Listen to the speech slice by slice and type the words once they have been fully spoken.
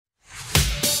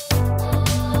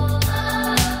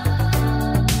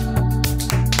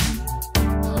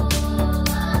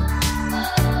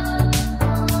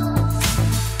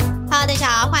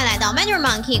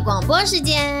Monkey 广播时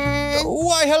间。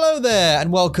 Why, hello there,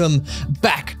 and welcome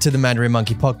back to the Mandarin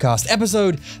Monkey Podcast,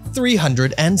 episode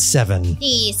 307.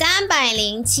 第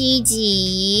307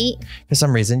集。 For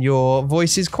some reason, your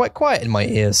voice is quite quiet in my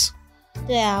ears.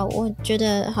 对啊，我觉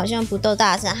得好像不够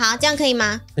大声。好，这样可以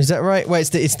吗？ Is that right? Well,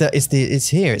 it's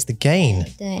here. It's the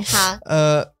gain. 对，好。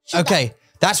 Okay,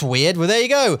 that's weird. Well, there you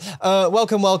go.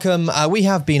 Welcome. We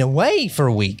have been away for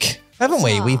a week, haven't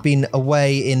we? We've been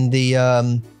away in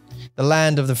the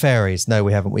land of the fairies. No,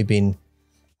 we haven't. We've been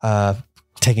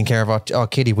taking care of our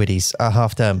kiddie widdies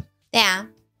half term. 对啊，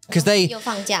 Because they 又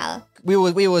放假了。 we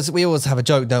always have a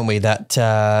joke, don't we? That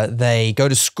they go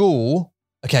to school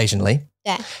occasionally.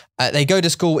 对。 They go to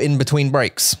school in between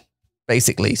breaks,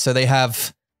 basically. So they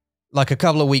have like a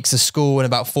couple of weeks of school and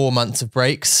about 4 months of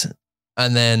breaks,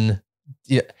 and then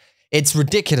it's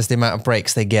ridiculous the amount of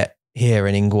breaks they get here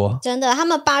in 英国。 真的，他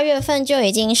们8月份就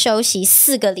已经休息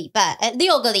6个礼拜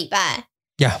，6个礼拜。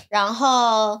 Yeah. 然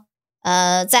后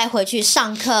再回去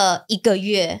上课1个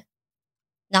月，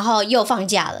然后又放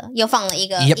假了，又放了一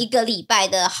个礼拜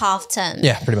的 half term。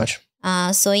 Yeah, pretty much.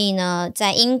 所以呢，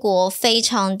在英国非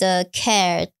常的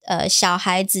care 小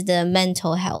孩子的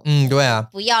mental health。 对啊，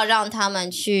不要让他们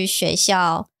去学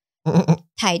校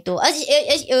太多，而且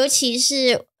尤其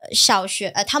是小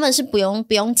学，他们是不用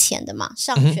钱的嘛，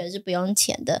上学是不用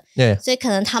钱的， 所以可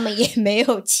能他们也没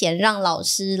有钱让老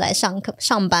师来上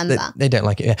班吧。 They don't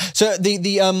like it. Yeah. So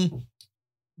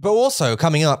but also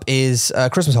coming up is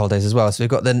Christmas holidays as well. So we've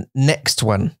got the next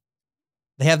one.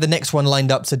 They have the next one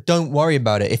lined up, so don't worry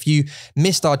about it. If you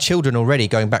missed our children already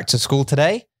going back to school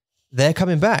today, they're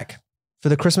coming back for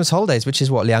the Christmas holidays, which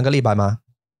is what, 2个礼拜吗？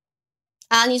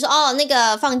 你说那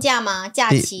个放假吗？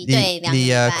假期，对，2个礼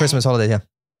拜。 The Christmas holidays, yeah.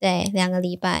 对，2个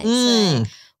礼拜。所以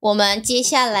我们接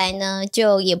下来呢，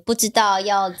就也不知道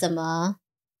要怎么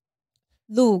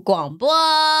录广播。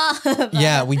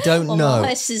 Yeah, we don't know. 我们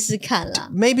会试试看啦。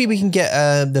 Maybe we can get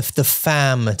the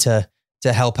fam to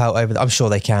help out over. I'm sure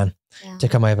they can. To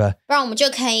come over. 不然我们就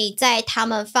可以在他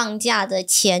们放假的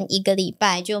前1个礼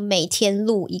拜，就每天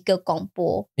录一个广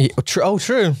播。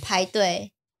 True. 排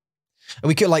队。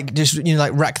 We could just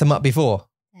rack them up before.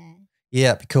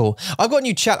 Yeah, cool. I've got a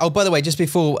new chat. Oh, by the way, just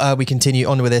before we continue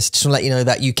on with this, just want to let you know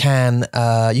that you can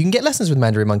get lessons with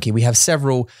Mandarin Monkey. We have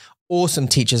several awesome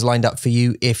teachers lined up for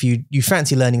you. If you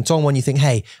fancy learning Zhongwen, you think,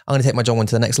 hey, I'm going to take my Zhongwen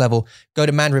to the next level, go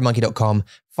to mandarinmonkey.com,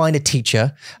 find a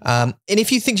teacher. And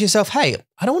if you think to yourself, hey,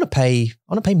 I want to pay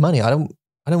money. I don't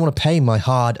want to pay my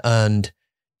hard-earned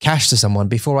cash to someone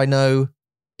before I know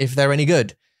if they're any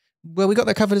good. Well, we got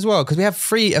that covered as well, because we have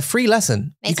a free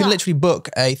lesson. You can literally book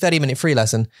a 30-minute free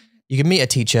lesson. You can meet a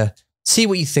teacher, see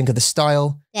what you think of the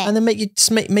style, and then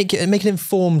make an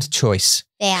informed choice.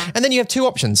 Yeah. And then you have 2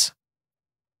 options.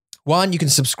 One, you can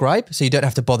subscribe, so you don't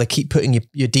have to bother keep putting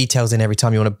your details in every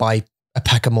time you want to buy a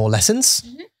pack of more lessons.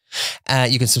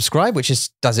 You can subscribe, which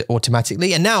does it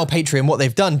automatically. And now Patreon, what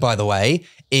they've done, by the way,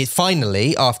 is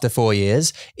finally, after 4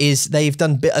 years, is they've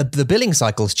done the billing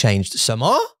cycle's changed.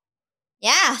 Samar?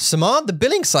 Yeah. Samar, the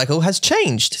billing cycle has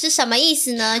changed. 是什么意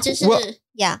思呢？就是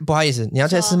yeah. 不好意思，你要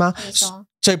解释吗？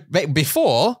 So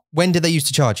before, when did they used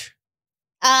to charge?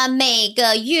 每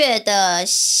个月的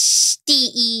第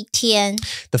1天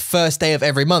The first day of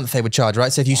every month they would charge,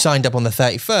 right? So if you signed up on the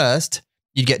 31st,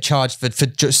 you'd get charged for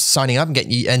just signing up and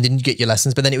then you get your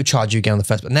lessons, but then it would charge you again on the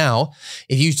 1st. But now,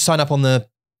 if you sign up on the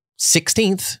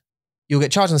 16th, you'll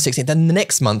get charged on the 16th. Then the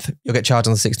next month, you'll get charged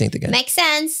on the 16th again. Makes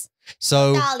sense.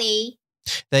 So 道理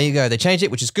there you go. They changed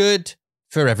it, which is good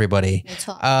for everybody. 没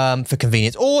错 For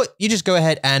convenience. Or you just go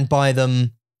ahead and buy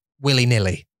them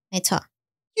willy-nilly. 没错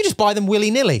You just buy them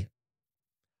willy-nilly.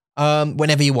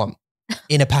 Whenever you want.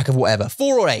 In a pack of whatever.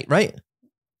 4 or 8, right?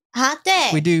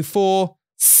 对 We do 4...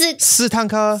 4堂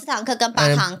课跟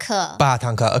8堂课 8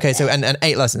堂课. Okay, so and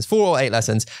 8 lessons. 4 or 8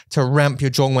 lessons to ramp your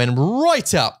Zhongwen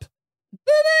right up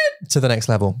to the next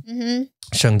level.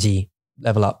 升级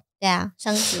level up. 对啊，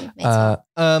升级没错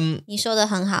你说的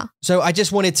很好 So I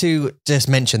just wanted to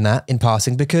mention that in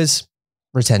passing because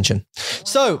retention.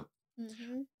 So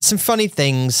some funny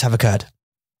things have occurred.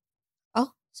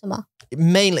 什么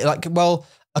Mainly,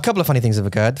 a couple of funny things have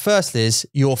occurred. First is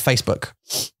your Facebook.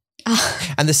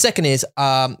 And the second is,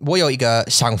 我有一个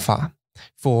想法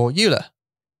for Eula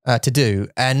to do.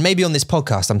 And maybe on this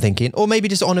podcast, I'm thinking, or maybe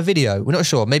just on a video. We're not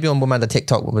sure. Maybe on one of the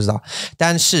TikTok, what was that?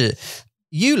 但是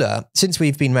Eula, since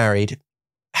we've been married,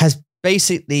 has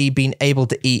basically been able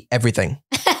to eat everything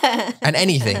and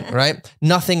anything, right?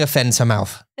 Nothing offends her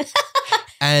mouth.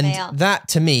 And that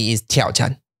to me is 挑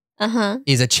战,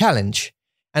 is a challenge.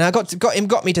 And I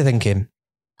got me to thinking,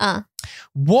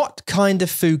 what kind of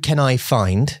food can I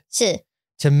find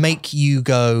to make you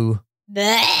go,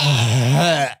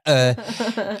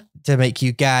 to make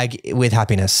you gag with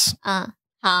happiness.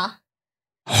 好。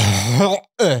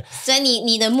所以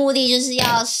你的目的就是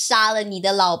要杀了你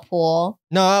的老婆。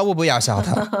No, 我不要杀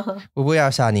她。我不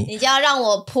要杀你。你就要让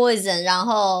我 poison， 然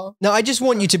后。No, I just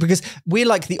want you to, because we're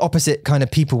like the opposite kind of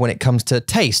people when it comes to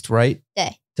taste, right?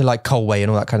 对。To like 口味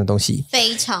and all that kind of 东西。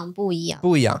非常不一样。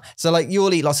不一样。So like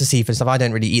you'll eat lots of seafood stuff. I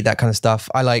don't really eat that kind of stuff.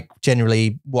 I like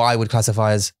generally what I would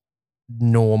classify as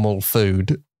normal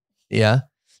food. Yeah?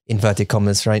 Inverted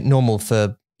commas, right? Normal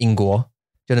for 英国.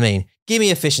 Do you know what I mean? Give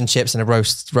me a fish and chips and a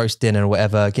roast dinner or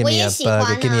whatever. Give me a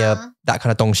burger. Give me a that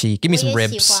kind of 东西. Give me some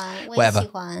ribs. Whatever.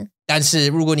 但是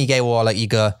如果你给我 like 一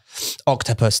个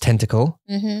octopus tentacle,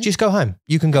 just go home.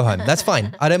 You can go home. That's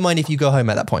fine. I don't mind if you go home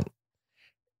at that point.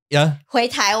 Yeah? 回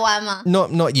台湾吗?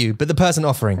 Not you, but the person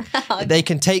offering. Okay. They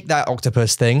can take that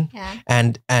octopus thing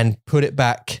and put it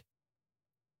back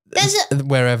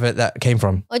wherever that came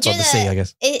from. On the sea, I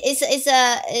guess. It's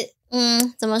a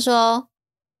怎么说?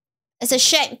 It's a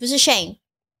shame, 不是 shame.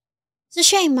 是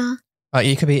shame 吗?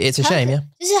 It could be, it's a shame, yeah.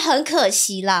 就是很可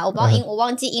惜啦，我不知道我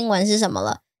忘记英文是什么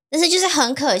了。但是就是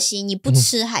很可惜你不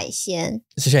吃海鲜。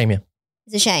It's a shame, yeah.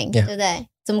 It's a shame, yeah. 对不对？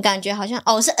怎么感觉好像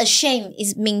是 a shame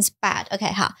it means bad.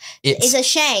 Okay, 好。It's a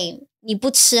shame 你不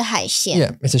吃海鲜。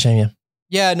Yeah, it's a shame, yeah.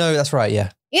 Yeah, no, that's right,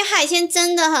 yeah. 因为海鲜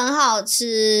真的很好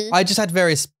吃。I just had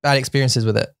various bad experiences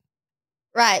with it.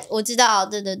 Right, 我知道，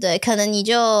对，可能你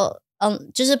就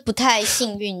是不太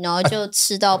幸运，然后就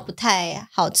吃到不太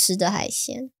好吃的海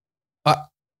鲜。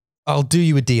I'll do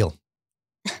you a deal.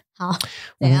 好，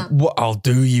怎样？ I'll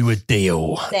do you a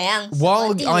deal. 怎样？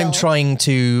 While I'm trying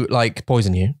to like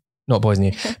poison you, not poison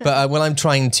you, but when I'm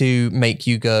trying to make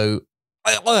you go,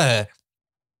 I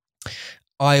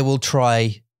will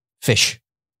try fish.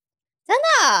 真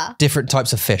的？ Different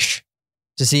types of fish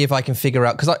to see if I can figure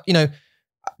out, because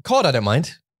cod I don't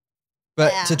mind,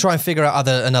 but to try and figure out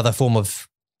another form of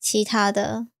其他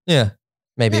的 yeah,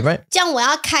 maybe, right? 这样我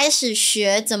要开始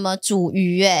学怎么煮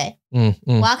鱼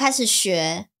我要开始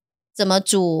学怎么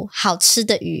煮好吃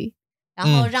的鱼，然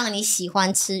后让你喜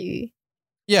欢吃鱼。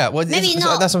Yeah, well, maybe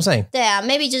not, that's what I'm saying. 对啊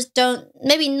maybe just don't,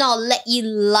 maybe not let you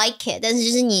like it, 但是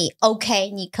就是你 OK,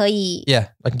 你可以 Yeah,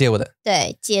 I can deal with it.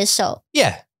 对，接受。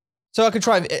Yeah. So I could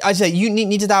try. I say you need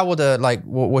to 知道我的 like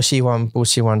我喜欢不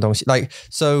喜欢的东西 like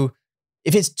so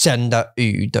if it's 真的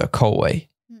鱼的口味，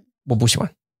我不喜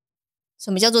欢。什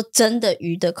么叫做真的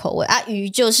鱼的口味啊？鱼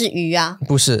就是鱼啊。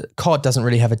不是 cod doesn't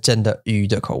really have a 真的鱼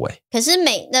的口味。可是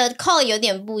每的 cod 有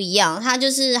点不一样，它就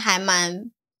是还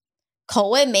蛮口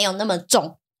味没有那么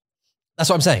重。That's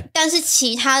what I'm saying. 但是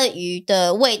其他的鱼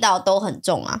的味道都很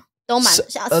重啊，都蛮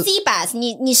像 sea bass。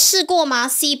你试过吗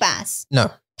 ？sea bass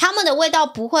No. 他们的味道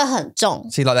不会很重。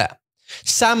See like that.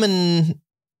 Salmon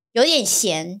有点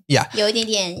咸。Yeah. 有一点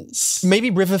点。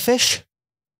Maybe river fish.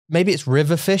 Maybe it's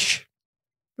river fish.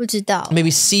 不知道。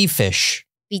Maybe sea fish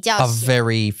比较 are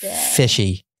very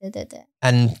fishy. 对。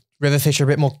And river fish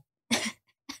are a bit more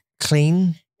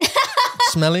clean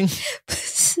smelling. 不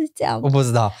是这样。我不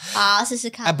知道。好，试试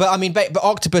看。But I mean, but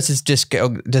octopus is just I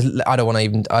don't want to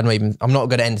even. I'm not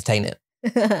going to entertain it.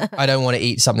 I don't want to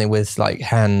eat something with like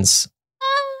hands.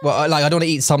 Well, like I don't want to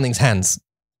eat something's hands.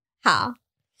 好。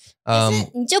可是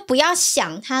你就不要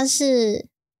想它是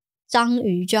章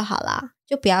鱼就好啦。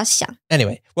就不要想。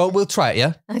Anyway, well, we'll try it,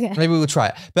 yeah? Okay. Maybe we'll try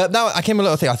it. But now I came a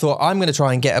little thing. I thought I'm going to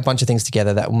try and get a bunch of things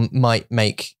together that might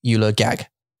make Eula gag.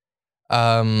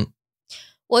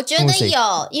 我觉得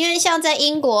有，因为像在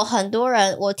英国，很多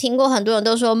人我听过很多人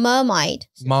都说 Marmite.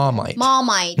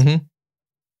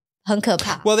 很可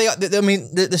怕。Well, I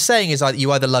mean, the saying is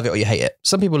you either love it or you hate it.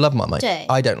 Some people love Marmite. 对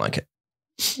I don't like it.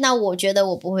 那我觉得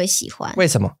我不会喜欢。为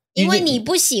什么？因为你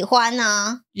不喜欢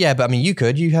啊。Yeah, but I mean, you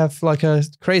could. You have like a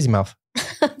crazy mouth.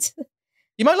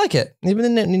 You might like it. You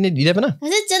never know. 可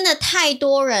是真的太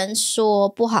多人说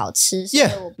不好吃。Yeah,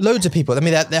 loads of people. I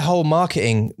mean, their whole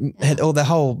marketing, or their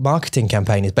whole marketing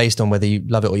campaign is based on whether you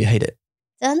love it or you hate it.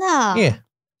 真的 Yeah.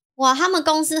 哇，他们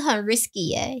公司很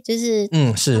risky 就是他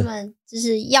们就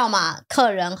是要么客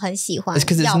人很喜欢 It's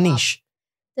because it's niche.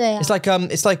 对啊 It's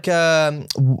like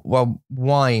well,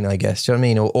 wine, I guess. Do you know what I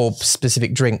mean? Or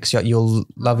specific drinks. You'll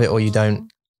love it or you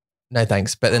don't. No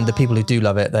thanks. But then the people who do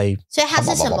love it, they. 所以它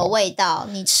是什么味道？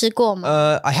你吃过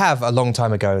吗？ I have a long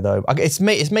time ago though. It's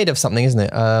made of something, isn't it?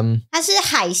 它是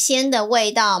海鲜的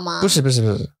味道吗？不是。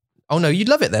Oh no, you'd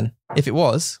love it then if it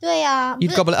was. 对啊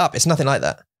You'd gobble it up. It's nothing like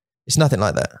that. It's nothing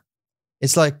like that.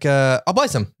 It's like I'll buy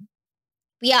some.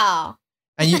 不要。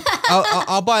And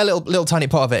I'll buy a little tiny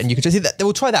pot of it, and you can just see that.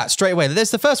 We'll try that straight away.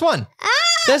 There's the first one.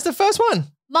 There's the first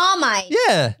one. Marmite.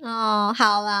 Yeah. 哦，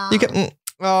好啦。You can.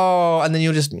 Oh, and then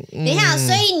you'll just... 等一下，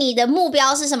所以你的目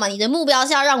标是什么？你的目标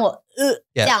是要让我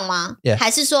这样吗？ Yeah.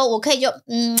 还是说我可以就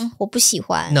我不喜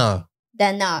欢 No.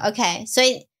 Then no. Okay. 所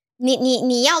以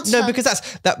你要 No, because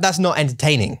that's not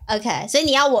entertaining. Okay. 所以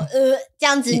你要我这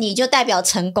样子你就代表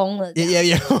成功了。Yeah.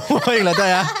 Yeah.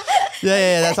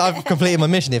 That's I've completed my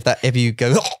mission. If you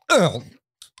go,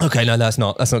 okay, no, that's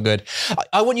not good.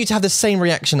 I want you to have the same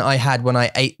reaction I had when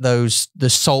I ate the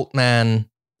salt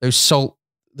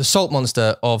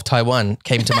monster of Taiwan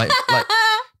came to my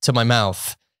to my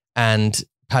mouth and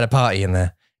had a party in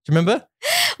there. Do you remember?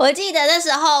 我记得那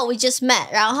时候 we just met，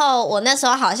 然后我那时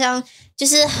候好像就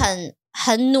是很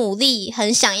努力，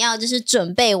很想要就是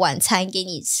准备晚餐给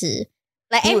你吃。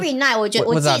Like every night， 我记得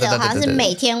好像是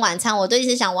每天晚餐，我都一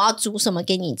直想我要煮什么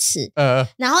给你吃。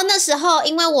然后那时候，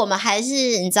因为我们还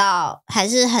是你知道，还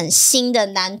是很新的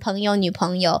男朋友女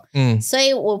朋友，所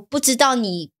以我不知道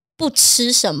你不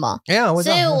吃什么，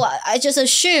所以我就是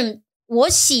assume 我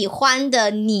喜欢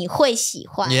的你会喜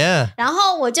欢。然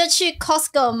后我就去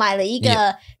Costco 买了一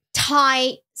个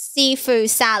Thai seafood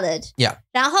salad，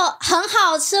 然后很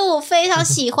好吃，我非常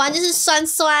喜欢，就是酸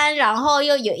酸，然后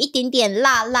又有一点点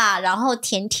辣辣，然后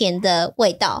甜甜的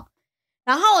味道。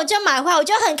然后我就买回来，我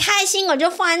就很开心，我就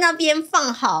放在那边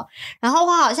放好。然后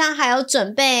我好像还有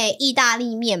准备意大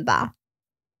利面吧。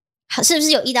是不是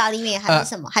有意大利面还是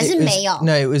什么？还是没有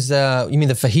 ？No, it was you mean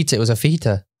the fajita? It was a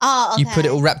fajita. Oh, okay. You put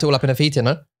it all wrapped all up in a fajita,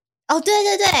 no?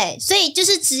 对，所以就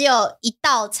是只有一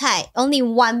道菜 ，only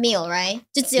one meal, right?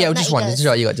 就只有那一个。就只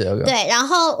有一个。对，然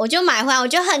后我就买回来，我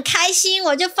就很开心，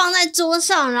我就放在桌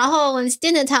上，然后我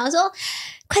店的堂说：“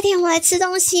快点，我来吃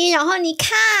东西。”然后你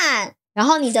看，然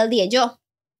后你的脸就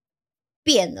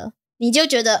变了，你就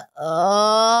觉得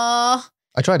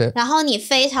I tried it. 然后你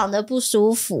非常的不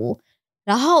舒服。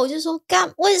然后我就说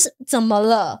怎么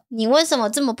了？你为什么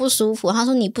这么不舒服？他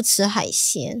说你不吃海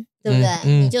鲜，对不对？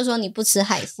你就说你不吃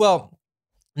海鲜。Well,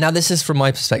 now this is from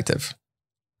my perspective.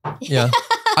 Yeah,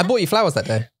 I bought you flowers that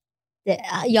day. 对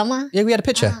有吗 Yeah, we had a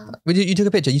picture. You took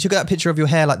a picture. You took that picture of your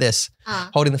hair like this,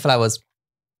 holding the flowers.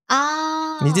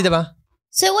 你记得吗？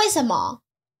所以为什么？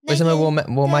为什么我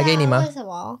买给你吗？为什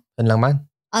么？很浪漫。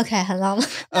OK， 很浪漫。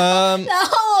然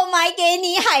后我买给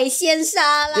你海鲜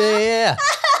沙拉。Yeah.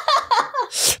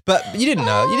 But you didn't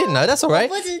know. That's all right.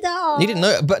 我不知道。You didn't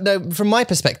know. But no, from my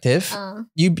perspective,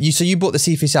 you bought the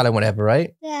seafood salad, whatever,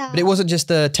 right? Yeah. But it wasn't just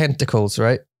the tentacles,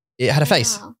 right? It had a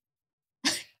face.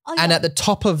 And at the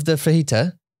top of the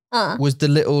fajita was the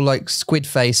little like squid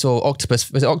face or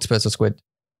octopus. Was it octopus or squid?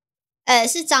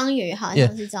 是章鱼，好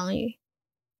像是章鱼。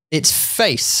Its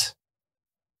face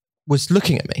was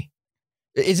looking at me.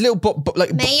 Its little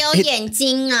like 没有眼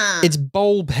睛啊。Its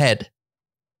bulb head.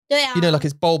 对啊 You know, like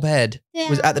its bulb head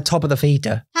was at the top of the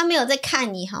fajita. 他没有在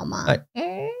看你好吗？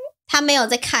他没有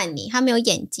在看你，他没有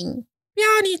眼睛。不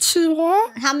要你吃我。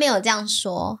他没有这样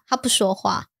说，他不说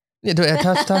话。对，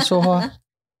他说话。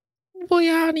不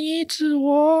要你吃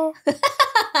我。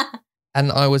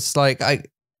And I was like, I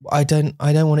don't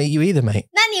want to eat you either, mate.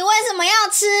 那你为什么要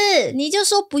吃？你就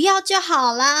说不要就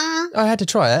好啦。I had to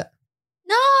try it.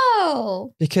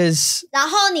 No. Because. 然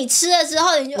后你吃了之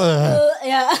后，你就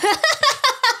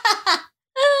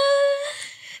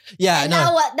Yeah,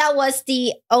 no. That was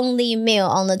the only meal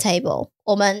on the table.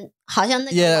 我们好像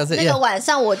那个晚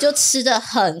上我就吃得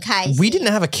很开心。We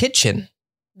didn't have a kitchen.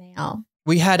 没有。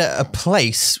We had a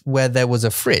place where there was a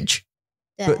fridge,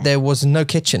 but there was no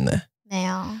kitchen there. 没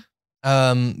有。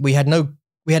I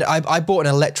bought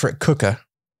an electric cooker.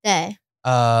 对。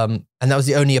And that was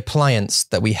the only appliance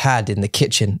that we had in the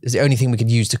kitchen. It's the only thing we could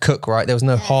use to cook, right? There was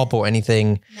no hob or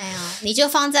anything. 没有，你就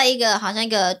放在好像一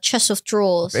个 chest of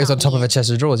drawers. It was on top of a chest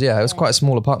of drawers, yeah. It was quite a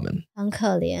small apartment. 很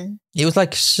可怜。It was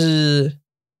like,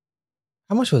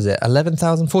 how much was it?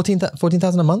 11,000,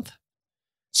 14,000 a month?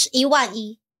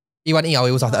 11,000. Oh,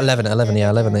 it was like 11,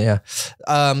 yeah.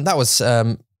 That was,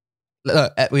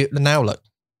 now look.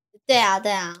 对啊。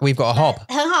We've got a hob.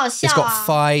 很好笑 It's got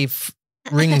 5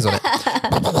 rings on it.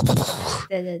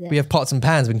 对。We have pots and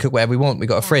pans. We can cook whatever we want. We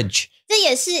got a fridge. 这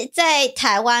也是在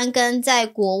台湾跟在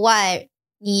国外，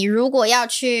你如果要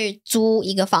去租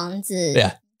一个房子，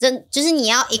就是你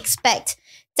要 expect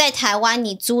在台湾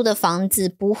你租的房子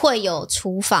不会有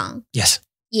厨房 ，yes，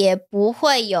 也不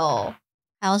会有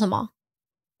还有什么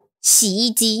洗衣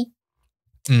机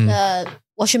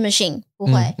washing machine 不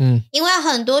会，因为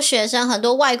很多学生很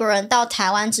多外国人到台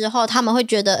湾之后，他们会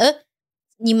觉得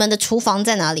你们的厨房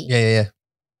在哪里？ Yeah.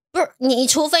 不是你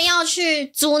除非要去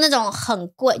租那种很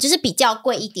贵，就是比较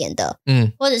贵一点的，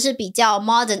或者是比较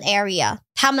modern area，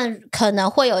 他们可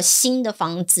能会有新的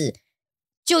房子，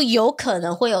就有可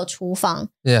能会有厨房。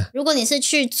Yeah. 如果你是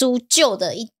去租旧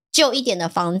的旧一点的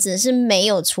房子是没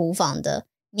有厨房的，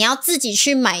你要自己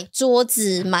去买桌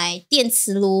子、买电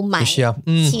磁炉、买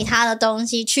其他的东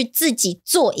西，去自己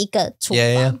做一个厨房。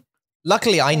Yeah.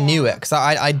 Luckily, I knew it because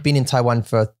I'd been in Taiwan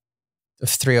for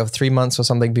 3 months or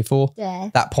something before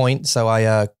that point. So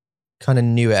I kind of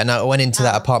knew it. And I went into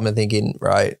that apartment thinking,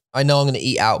 right, I know I'm going to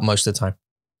eat out most of the time.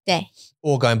 对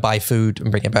Or go and buy food and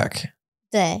bring it back.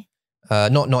 对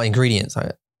Not ingredients,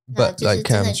 but like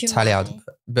材料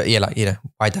but yeah, like, you know,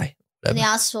 外带。你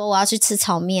要说我要去吃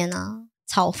炒面啊，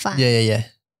炒饭。Yeah.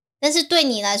 但是对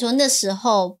你来说，那时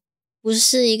候不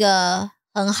是一个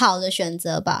很好的选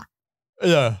择吧？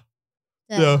 Yeah.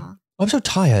 I'm so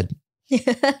tired.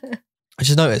 I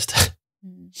just noticed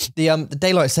the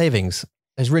daylight savings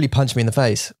has really punched me in the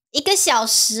face. 1个小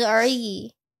时而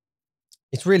已。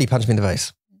It's really punched me in the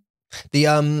face.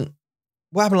 The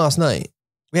what happened last night?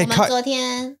 我们昨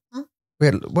天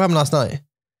what happened last night?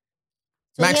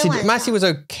 Maxie was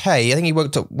okay. I think he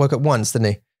woke up once,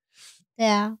 didn't he? 对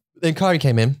啊。Then Kari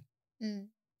came in. And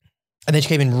then she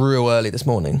came in real early this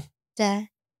morning. 对。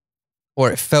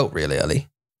Or it felt really early.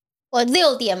 我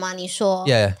6点嘛，你说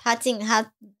Yeah. 他进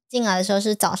来的时候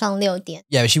是早上6点。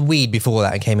Yeah, but she weed before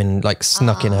that and came in like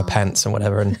snuck in her pants and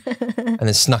whatever and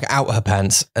then snuck out her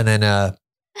pants and then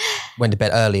went to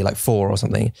bed early like 4 or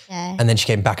something. Okay. And then she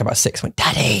came back about 6 and went,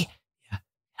 Daddy,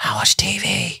 I watch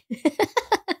TV.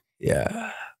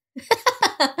 Yeah.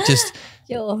 Just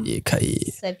就可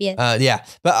以随便。Yeah,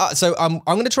 but so I'm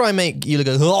going to try and make you look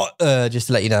just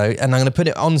to let you know, and I'm going to put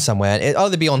it on somewhere. It'll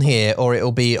either be on here or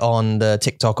it'll be on the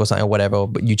TikTok or something or whatever, or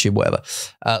YouTube, whatever.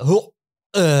 I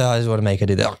just want to make her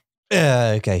do that.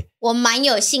 Okay. 我蛮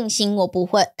有信心，我不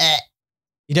会。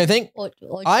You don't think?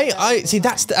 I see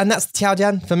that's Tiao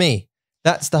Jian for me.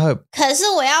 That's the hope. 可是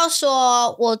我要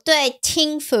说，我对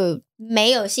Tin Food 没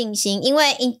有信心，因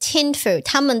为 in Tin Food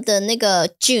他们的那个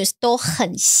juice 都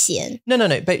很咸。No,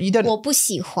 but you don't. 我不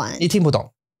喜欢。你听不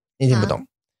懂。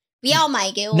不要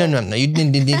买给我。No, you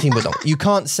听不懂。You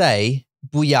can't say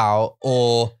不要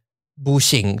or 不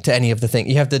行 to any of the thing.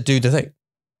 You have to do the thing.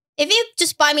 If you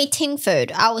just buy me Tin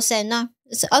Food, I will say no.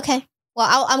 It's okay.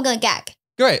 Well, I'm gonna gag.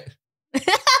 Great.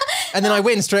 And then I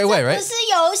win straight away, right? 这不是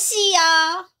游戏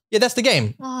啊。Yeah, that's the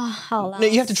game. 好啦。No,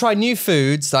 you have to try new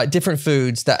foods, like different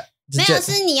foods that. 没有，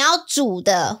是你要煮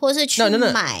的，或是去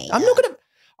买。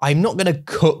I'm not gonna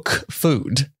cook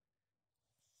food.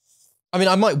 I mean,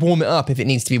 I might warm it up if it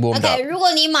needs to be warmed up. Okay, 如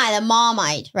果你买了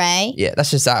Marmite, right? Yeah,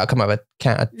 that's just that'll come out of a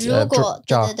can. 如果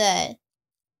jar. 对，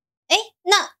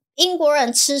那英国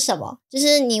人吃什么？就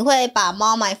是你会把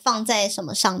Marmite 放在什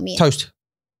么上面 ？Toast.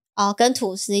 哦，跟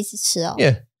吐司一起吃哦。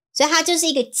Yeah. 所以它就是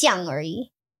一个酱而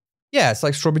已。Yeah, it's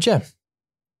like strawberry jam.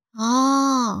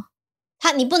 哦，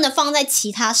你不能放在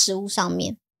其他食物上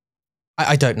面。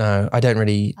I don't know. I don't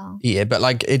really eat it, but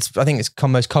like I think it's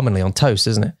most commonly on toast,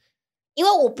 isn't it? 因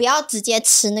为我不要直接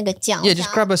吃那个酱。Yeah,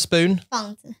 just grab a spoon.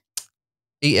 放着。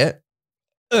Eat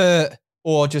it.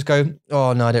 Or just go,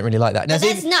 oh no, I don't really like that. But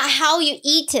that's not how you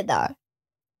eat it though.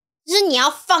 就是你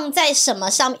要放在什么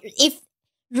上面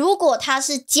如果它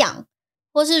是酱，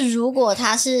或是如果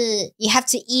它是 you have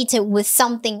to eat it with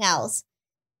something else，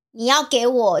 你要给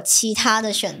我其他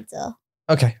的选择。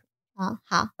Okay.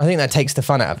 好。I think that takes the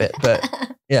fun out of it, but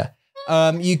yeah.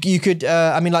 You could,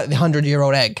 I mean, like the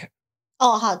 100-year-old egg.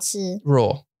 哦，好吃。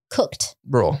Raw. Cooked.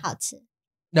 Raw. 好吃。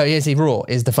No, yeah, see, raw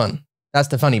is the fun. That's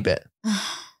the funny bit.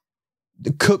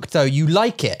 Cooked though, you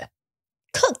like it.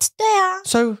 Cooked, 对啊。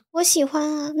So 我喜欢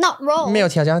啊 ，not raw。没有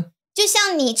挑战。就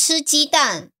像你吃鸡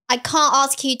蛋 ，I can't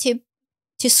ask you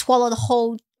to swallow the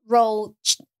whole raw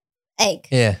egg.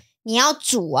 Yeah. 你要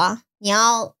煮啊，你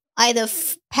要 either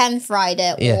pan fried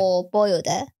or boiled.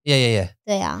 Yeah.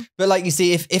 对啊。But like you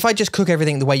see, if I just cook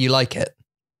everything the way you like it,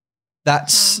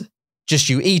 that's just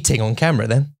you eating on camera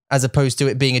then, as opposed to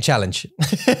it being a challenge.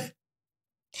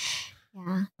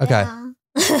 Yeah. Okay.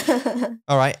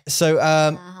 All right. So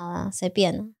好啦，随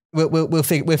便。We'll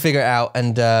figure it out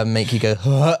and make you go.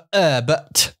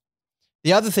 But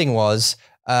the other thing was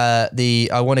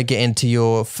I want to get into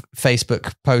your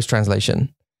Facebook post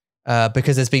translation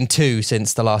because there's been 2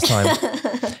 since the last time,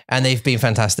 and they've been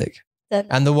fantastic.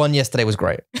 And the one yesterday was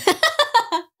great.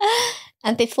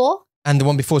 And before? And the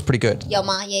one before was pretty good. 有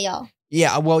吗？也有。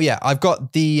Yeah. Well, yeah. I've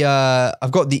got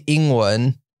the Ing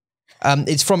one.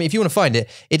 It's from, if you want to find it,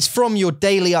 it's from your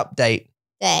daily update.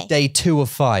 Day 2 of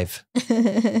 5.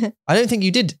 I don't think you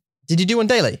did. Did you do one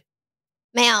daily?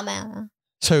 没有。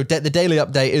So the daily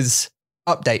update is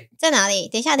update. 在哪里？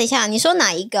等一下，你说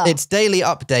哪一个？ It's daily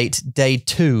update day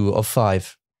 2 of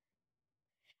 5.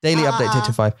 Daily update 2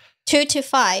 to 5. 2 to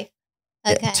 5.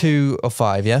 Okay. 2 of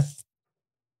 5, yeah?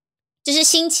 就是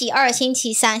星期二、星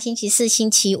期三、星期四、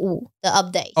星期五的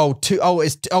update.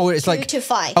 It's like 2 to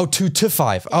 5. 2 to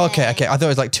 5. Oh, okay. I thought it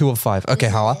was like 2 or 5.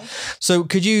 Okay, 好啊。So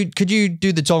could you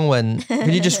do the 中文?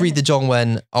 Could you just read the 中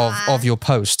文 of your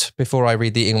post before I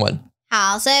read the 英文?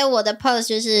 好，所以我的 post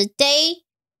就是 day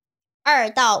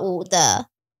 2到5的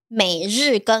每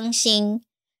日更新。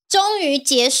终于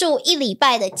结束1礼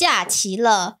拜的假期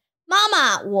了，妈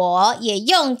妈我也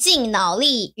用尽脑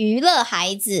力娱乐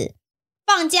孩子。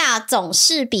放假总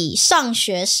是比上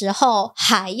学时候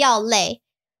还要累。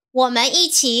我们一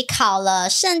起烤了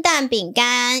圣诞饼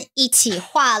干，一起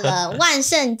画了万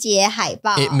圣节海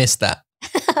报。It missed that.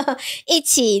 一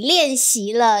起练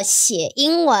习了写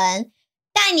英文，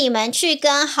带你们去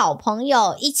跟好朋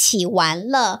友一起玩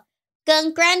乐，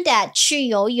跟 Granddad 去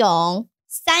游泳。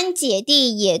3姐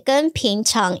弟也跟平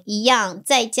常一样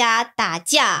在家打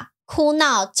架、哭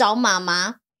闹找妈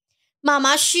妈。妈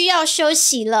妈需要休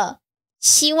息了。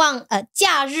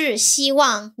假日希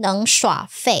望能耍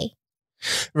废。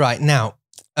Right, now,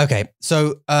 okay,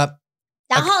 so...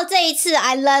 然后这一次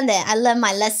I learned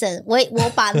my lesson. 我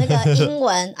把那个英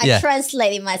文 I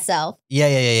translated myself.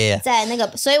 Yeah. 在那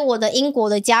个，所以我的英国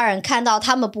的家人看到，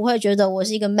他们不会觉得我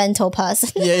是一个 mental person.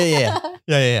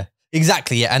 Yeah.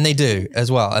 Exactly, yeah, and they do as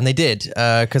well, and they did,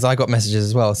 because I got messages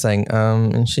as well saying,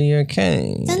 is she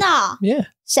okay? 真的哦？ Yeah.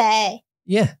 谁？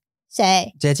 Yeah.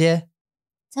 谁？姐姐。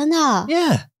真的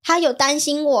Yeah. 他有担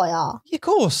心我哟。Yeah, of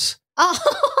course. 哦，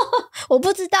我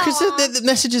不知道啊。 Because the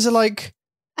messages are like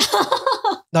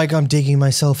I'm digging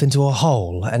myself into a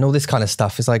hole and all this kind of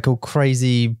stuff. It's like all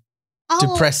crazy,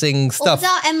 depressing stuff. 我不知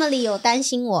道 Emily 有担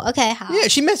心我。OK， 好。Yeah,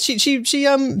 she messaged you.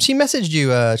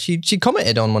 She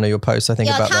commented on one of your posts. I think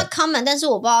有 about 他 that. comment， 但是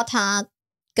我不知道他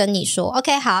跟你说。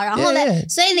OK， 好，然后呢？ Yeah.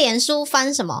 所以脸书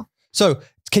翻什么 So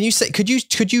can you say? Could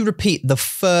you repeat the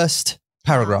first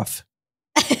paragraph?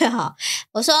 好，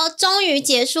我说终于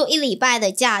结束1礼拜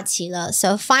的假期了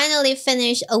 ，So finally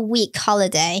finish a week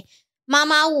holiday. 妈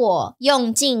妈我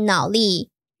用尽脑力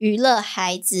娱乐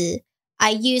孩子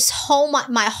I use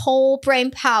my whole brain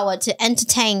power to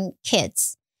entertain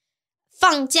kids.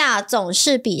 放假总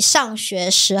是比上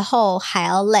学时候还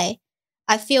要累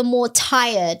I feel more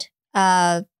tired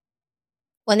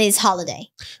when it's holiday.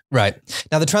 Right.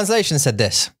 Now the translation said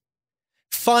this.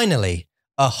 Finally,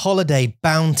 a holiday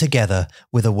bound together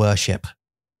with a worship.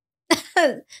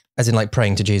 As in like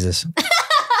praying to Jesus.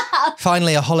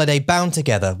 Finally, a holiday bound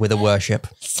together with a worship.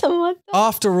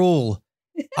 After all,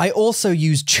 I also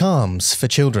use charms for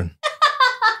children.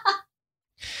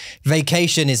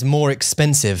 Vacation is more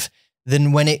expensive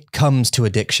than when it comes to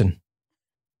addiction.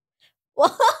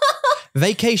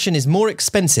 Vacation is more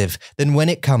expensive than when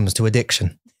it comes to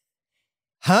addiction.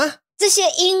 Huh? 这些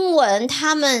英文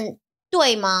他们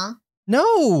对吗？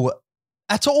 No,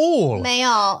 at all. 没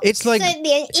有。 It's like 所以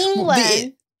连英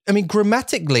文 I mean,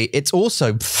 grammatically, it's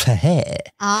also fair.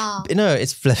 No,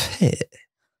 it's fair.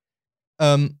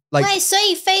 Like 对，所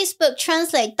以 Facebook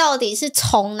Translate 到底是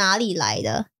从哪里来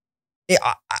的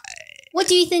What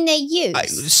do you think they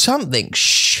use? Something.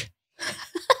 Shh.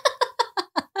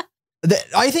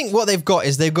 I think what they've got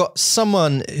is they've got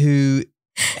someone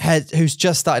who's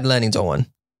just started learning Dongwon,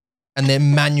 and they're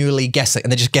manually guessing,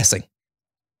 and they're just guessing.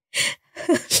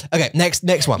 Okay,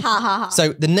 next one. 好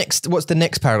So what's the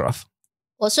next paragraph?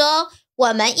 我说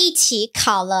我们一起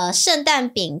烤了圣诞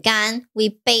饼干 We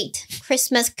baked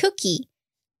Christmas cookie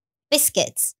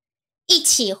biscuits 一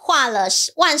起画了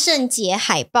万圣节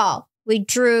海报 We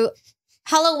drew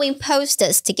Halloween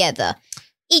posters together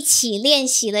一起练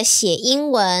习了写英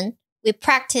文 We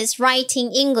practiced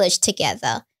writing English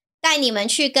together 带你们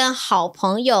去跟好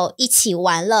朋友一起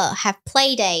玩乐 Have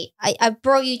play date I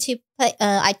brought you to play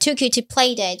I took you to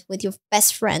play date with your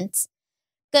best friends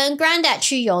跟 Granddad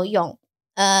去游泳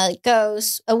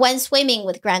went swimming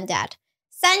with Granddad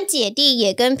 3姐弟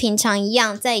也跟平常一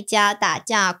样在家打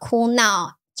架哭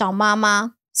闹找妈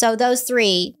妈 So those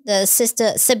 3 the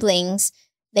siblings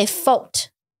they fought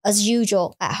as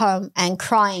usual at home and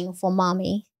crying for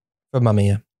mommy. For mummy,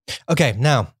 yeah. Okay,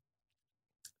 now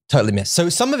totally missed. So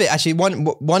some of it actually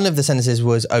one of the sentences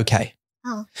was okay.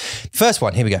 Oh. First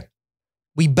one, here we go.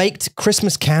 We baked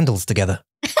Christmas candles together.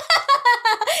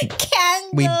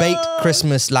 Candles. We baked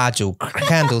Christmas lajul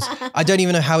candles. I don't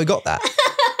even know how we got that.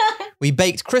 We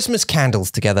baked Christmas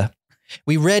candles together.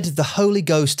 We read the Holy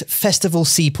Ghost Festival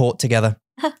Seaport together.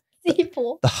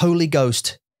 Seaport. The Holy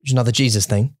Ghost, which is another Jesus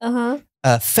thing.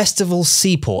 Festival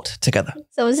Seaport together.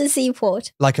 So what's a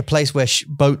seaport? Like a place where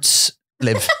boats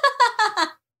live.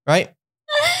 Right?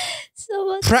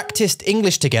 So practiced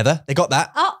English together. They got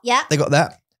that. Oh, yeah. They got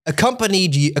that.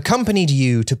 Accompanied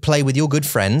you to play with your good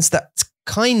friends. That's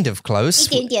kind of close.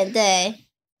 一点点对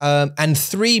And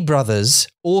 3 brothers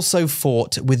also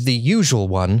fought with the usual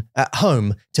one at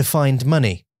home to find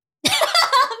money.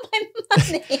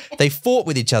 They fought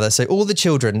with each other. So all the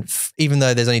children, even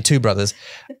though there's only 2 brothers,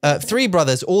 3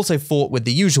 brothers also fought with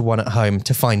the usual one at home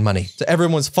to find money. So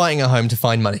everyone was fighting at home to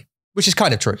find money, which is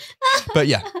kind of true. But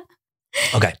yeah.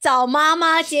 Okay. 找妈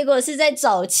妈结果是在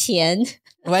找钱。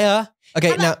Where?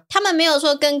 Okay, now 他们没有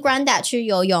说跟 granddad 去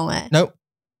游泳哎。No.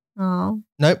 Oh.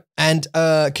 No. And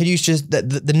can you just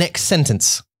the next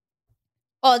sentence?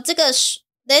 哦，这个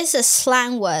there's a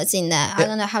slang words in there. I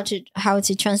don't know how to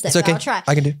translate. It's okay. I'll try.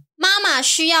 I can do. 妈妈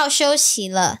需要休息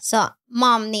了 So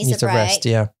mom needs a break. Rest,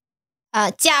 yeah.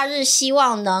 假日希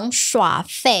望能耍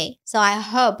废 So I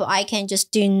hope I can just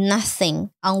do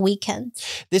nothing on weekends.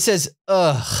 This says,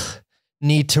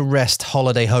 need to rest,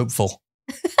 holiday hopeful.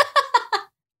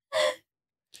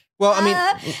 Well, I mean...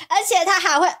 而且他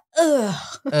还会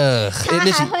他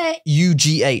还会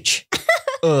UGH.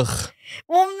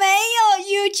 我没有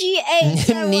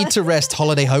UGH. Need to rest,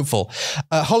 holiday hopeful.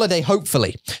 Holiday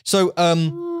hopefully. So,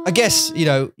 I guess, you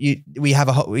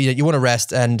want to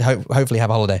rest and hopefully have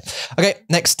a holiday. Okay,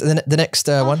 next, the next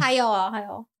one. 还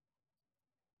有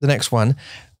The next one.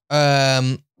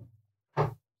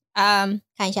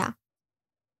 看一下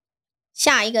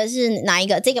下一个是哪一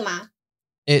个？这个吗？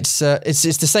 It's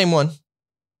the same one.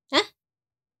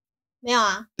 没有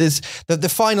啊。There's the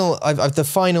final the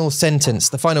final sentence,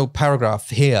 the final paragraph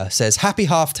here says happy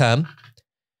half term.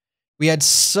 We had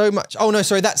so much. Oh no,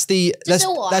 sorry, that's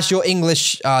your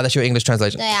English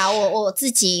translation. 对啊，我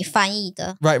自己翻译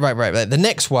的。Right. The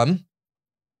next one,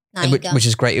 哪一个？ which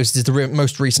is great. It was the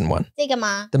most recent one. 这个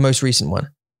吗？ The most recent one.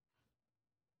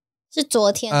 是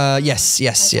昨天。Yes.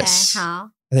 Okay, 好。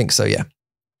 I think so. Yeah.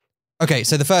 Okay,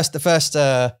 so the first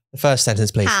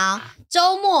sentence, please. 好，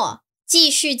周末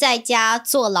继续在家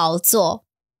做劳作，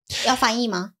要翻译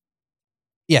吗？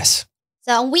 Yes.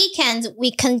 So on weekends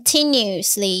we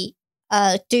continuously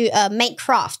make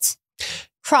craft.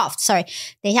 Sorry,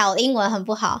 等一下，我的英文很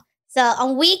不好。So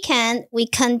on weekend we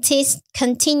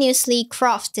continuously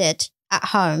crafted at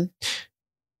home.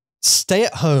 Stay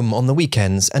at home on the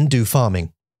weekends and do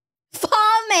farming.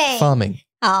 Farming.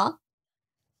 好。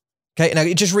Okay, now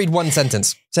you just read one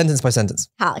sentence by sentence.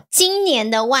 好，今年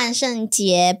的万圣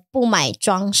节不买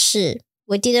装饰。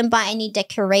We didn't buy any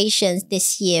decorations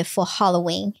this year for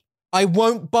Halloween. I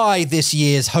won't buy this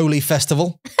year's holy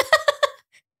festival.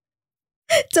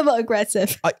 这么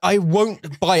aggressive. I won't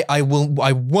buy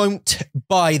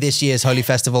this year's holy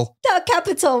festival. 它有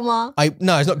capital 吗？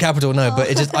 No, it's not capital, no, but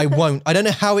it's just I won't. I don't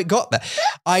know how it got there.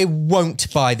 I won't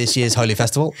buy this year's holy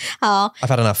festival. 好 I've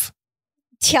had enough.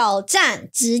 挑战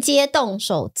直接动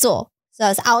手做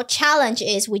So our challenge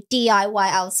is we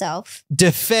DIY ourselves.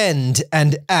 Defend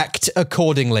and act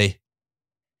accordingly.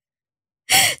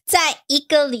 在一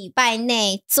个礼拜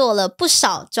内做了不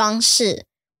少装饰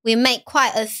We made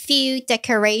quite a few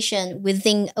decorations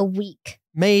within a week.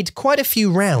 Made quite a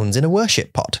few rounds in a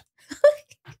worship pot.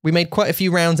 We made quite a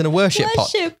few rounds in a worship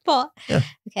pot. Yeah.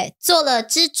 Okay. 做了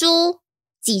蜘蛛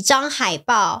几张海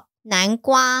报南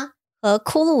瓜和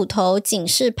骷髅头警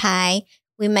示牌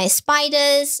We made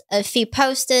spiders, a few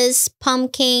posters,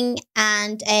 pumpkin,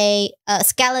 and a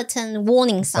skeleton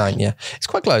warning sign. Yeah, it's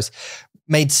quite close.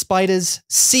 Made spiders,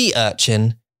 sea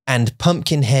urchin, and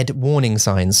pumpkin head warning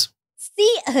signs.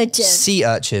 Sea urchin. Sea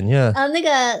urchin, yeah. 那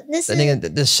个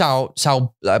小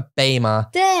杯吗？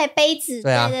对，杯子，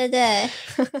对啊，对。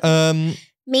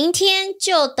明天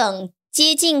就等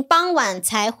接近傍晚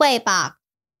才会把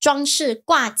装饰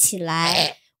挂起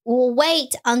来。We'll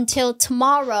wait until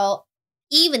tomorrow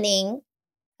evening,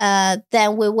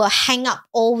 then we will hang up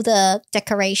all the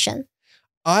decoration.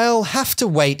 I'll have to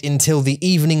wait until the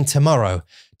evening tomorrow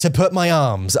to put my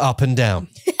arms up and down.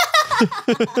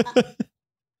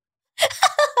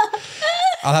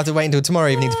 I'll have to wait until tomorrow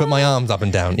evening to put my arms up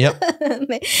and down. Yep.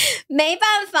 没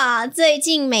办法，最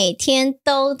近每天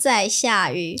都在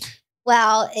下雨。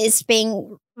Well, it's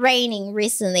been raining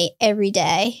recently every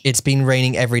day. It's been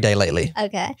raining every day lately.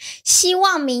 Okay. 希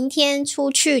望明天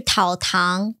出去讨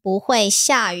糖不会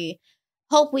下雨。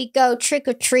Hope we go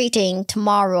trick-or-treating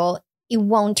tomorrow. It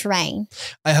won't rain.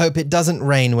 I hope it doesn't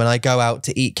rain when I go out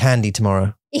to eat candy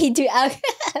tomorrow. Well,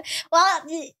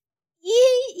 yeah,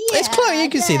 it's close. You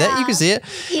can see that. You can see it.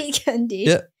 Eat candy.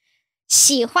 Yeah.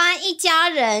 喜欢一家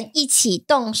人一起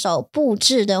动手布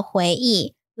置的回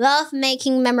忆。Love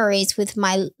making memories with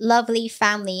my lovely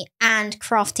family and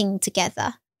crafting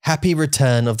together. Happy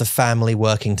return of the family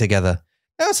working together.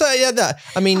 Oh, so yeah, that.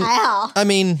 I mean,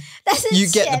 you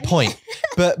get the point.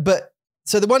 But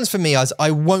So the ones for me is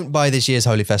I won't buy this year's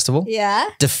Holy Festival. Yeah.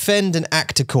 Defend and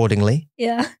act accordingly.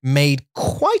 Yeah. Made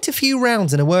quite a few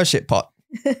rounds in a worship pot.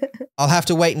 I'll have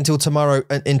to wait until tomorrow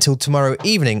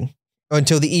evening, or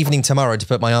until the evening tomorrow to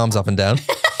put my arms up and down.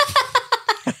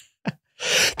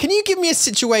 Can you give me a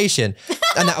situation?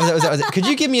 And that was it. Could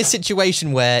you give me a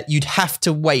situation where you'd have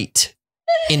to wait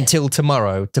until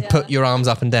tomorrow to put your arms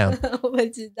up and down? 我不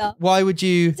知道。 Why would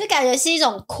you? 这感觉是一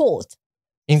种 court，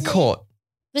 In court?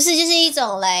 不是就是一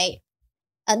种 like，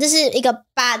这是一个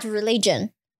bad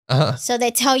religion， so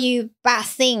they tell you bad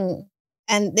thing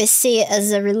and they see it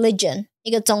as a religion，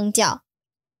 一个宗教。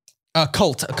A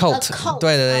cult. A cult.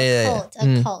 对对对 A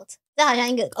cult， 这好像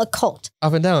一个 a cult。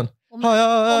 Up and down. 我们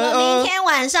明天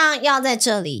晚上要在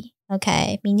这里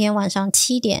 ，OK， 明天晚上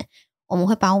7点，我们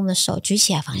会把我们的手举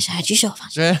起来，放下来，举手放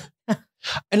下来。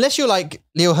Unless you're like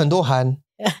Leo Handohan,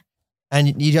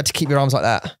 and you have to keep your arms like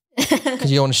that because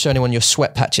you don't want to show anyone your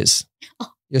sweat patches,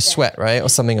 your sweat, right, or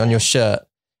something on your shirt,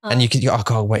 and you could, oh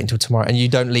God, wait until tomorrow, and you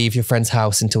don't leave your friend's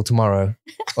house until tomorrow,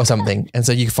 or something, and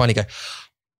so you can finally go,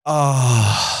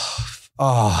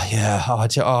 oh yeah, oh,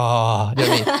 you know what I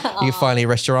mean? You can finally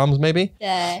rest your arms, maybe.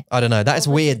 Yeah. I don't know. That is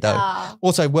weird though.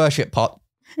 Also, worship pot.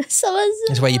 什么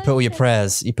是 It's where you put all your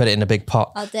prayers. You put it in a big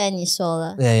pot. 哦，对，你说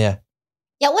了。 Yeah.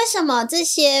 呀，为什么这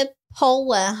些 po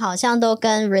文好像都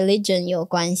跟 religion 有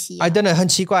关系啊？ I don't know, 很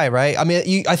奇怪, right? I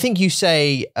mean, I think you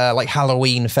say like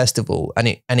Halloween festival, and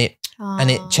it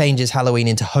changes Halloween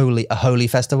into a holy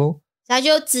festival. 他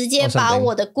就直接把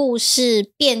我的故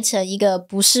事变成一个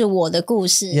不是我的故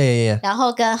事， Yeah. 然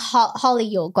后跟 Holly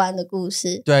有关的故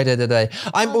事。对。好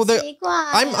奇怪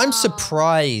哦。 I'm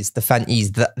surprised the fan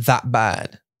is that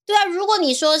bad. 对啊，如果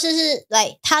你说是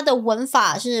like 他的文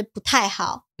法是不太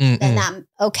好，then I'm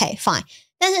okay fine。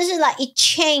但是 like it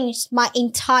changed my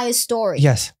entire story.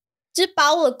 Yes. 就是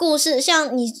把我的故事，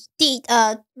像你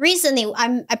recently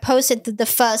I posted the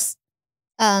first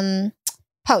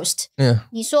post. Yeah.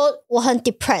 你说我很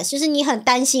depressed， 就是你很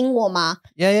担心我吗？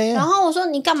 Yeah. 然后我说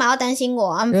你干嘛要担心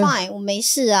我 ？I'm fine， 我没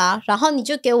事啊。然后你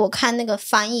就给我看那个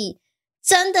翻译，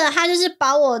真的，他就是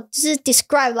把我就是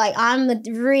describe like I'm a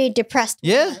really depressed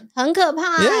woman， 很可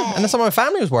怕。Yeah, and some of my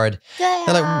family was worried. 对啊。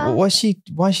 They're like,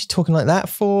 why is she talking like that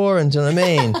for? And do you know what I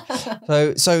mean?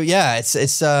 so yeah,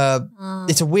 it's a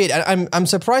weird. I'm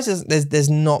surprised there's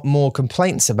not more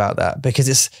complaints about that because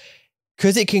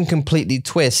it can completely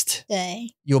twist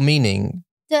对 your meaning.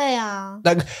 对啊。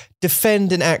 Like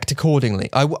defend and act accordingly.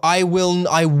 I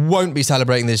won't be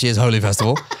celebrating this year's Holy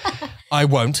Festival. I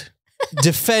won't.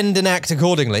 Defend and act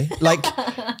accordingly. Like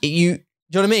you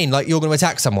know what I mean? Like you're going to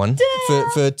attack someone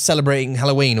for celebrating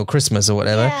Halloween or Christmas or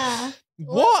whatever. Yeah.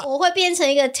 What? 我会变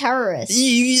成一个 terrorist.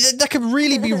 That could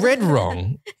really be read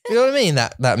wrong. You know what I mean?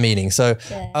 That meaning. So,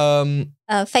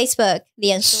 Facebook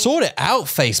脸书 sort it out,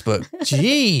 Facebook.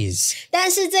 Jeez. 但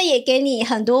是这也给你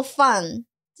很多 fun.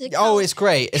 Oh, it's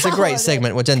great. It's a great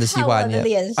segment. 我真的喜欢,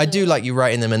 yeah. I do like you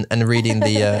writing them and reading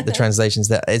the translations.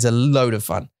 That is a load of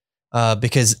fun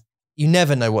because you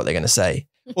never know what they're going to say.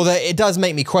 Although it does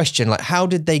make me question, like, how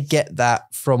did they get that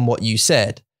from what you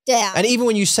said? 对啊。 And even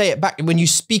when you say it back, when you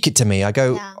speak it to me, I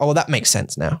go, oh, that makes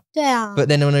sense now. 对啊。 But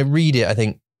then when I read it, I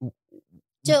think,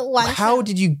 就完全 how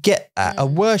did you get that? A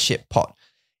worship pot?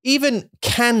 Even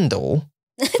candle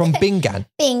from bingan.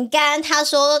 饼干，他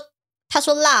说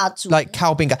蜡烛 Like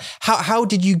cow bingan. How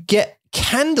did you get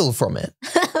candle from it?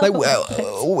 Like,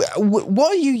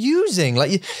 what are you using?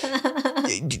 Like,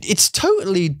 it's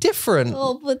totally different.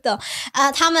 我不懂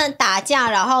他们打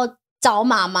架然后找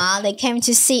妈妈 they came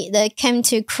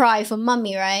to cry for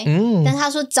mommy, right? 但他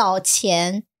说找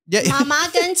钱 妈妈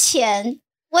跟钱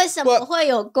为什么会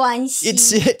有关系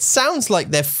It sounds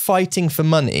like they're fighting for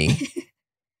money.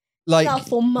 Like, not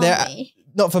for money.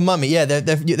 Not for money, yeah.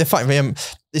 They're fighting for him.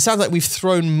 It sounds like we've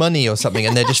thrown money or something,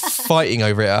 and they're just fighting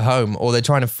over it at home, or they're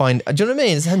trying to find. Do you know what I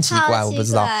mean? It's 很奇怪,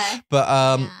 bizarre. But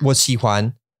was 喜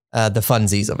欢 the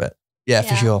funsies of it? Yeah,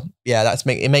 for sure. Yeah,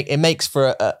 it makes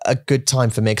for a good time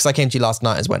for me because I came to you last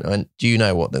night and went, do you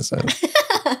know what this says?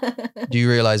 Do you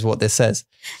realize what this says?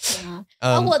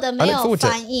 我的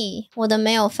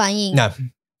没有翻译 No.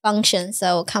 function,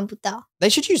 so 我看不到 They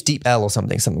should use Deep L or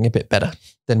something a bit better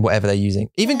than whatever they're using.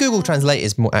 Even Google Translate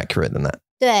is more accurate than that.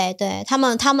 对，他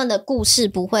们的故事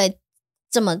不会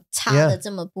这么差的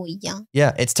这么不一样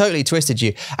Yeah, it's totally twisted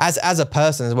you as a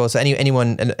person as well. So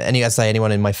anyone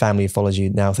in my family who follows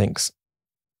you now thinks,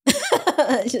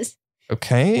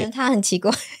 okay, 他很奇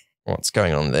怪 what's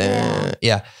going on there?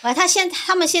 Yeah.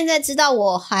 他们现在知道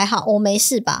我还好我没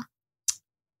事吧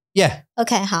Yeah.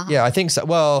 OK 好 Yeah, I think so.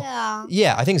 Well,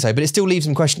 yeah, I think so, but it still leaves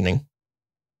them questioning.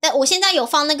 但我现在有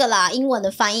放那个啦英文的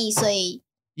翻译所以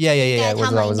Yeah.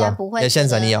 他们应该不会。现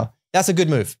在你要 That's a good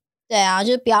move. 对啊，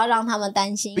就是不要让他们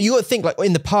担心。But you got to think like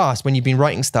in the past when you've been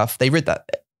writing stuff, they read that.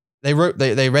 They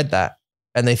read that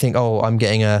and they think, oh, I'm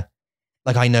getting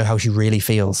like I know how she really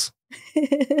feels.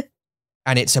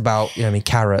 And it's about,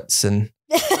 carrots and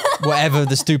whatever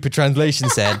the stupid translation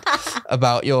said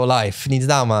about your life. 你知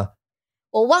道吗？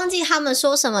我忘记他们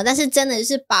说什么，但是真的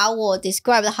是把我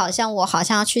describe 的好像我好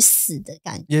像要去死的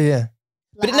感觉。Yeah.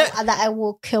 But that I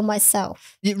will kill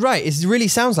myself. Right. It really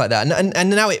sounds like that. And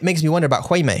now it makes me wonder about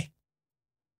Hui Mei.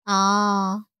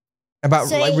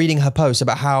 About like reading her posts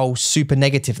about how super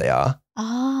negative they are.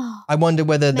 I wonder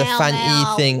whether the Fan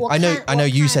Yi thing. I know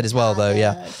you said as well though.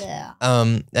 Yeah.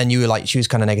 And you were like she was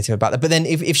kind of negative about that. But then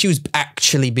if she was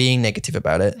actually being negative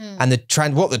about it,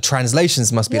 and what the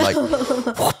translations must be like.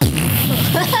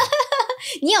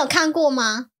 你有看过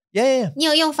吗？ Yeah. 你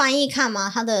有用翻译看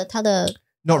吗？他的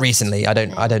Not recently. I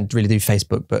don't really do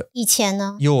Facebook, but 以前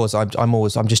呢 yours,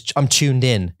 I'm tuned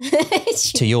in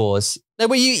to yours. No,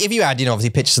 well, if you add,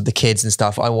 obviously pictures of the kids and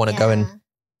stuff, I want to go and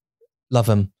love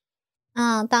them.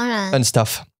 当然 and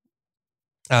stuff.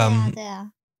 对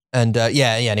啊 And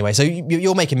anyway, so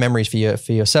you're making memories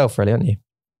for yourself, really, aren't you?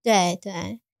 对，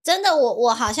真的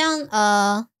我好像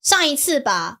上一次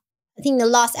吧 I think the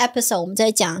last episode 我们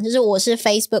在讲就是我是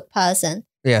Facebook person.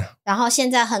 Yeah. 然后现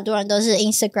在很多人都是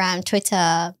Instagram,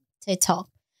 Twitter, TikTok.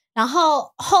 然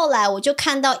后后来我就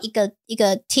看到一个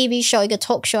TV show 一个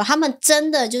talk show 他们真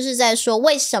的就是在说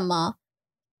为什么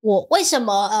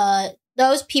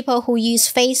those people who use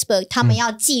Facebook 他们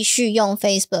要继续用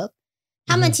Facebook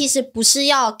他们其实不是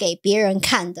要给别人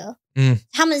看的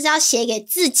他们是要写给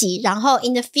自己然后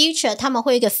in the future 他们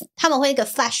会一个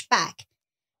flashback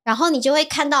然后你就会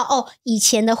看到以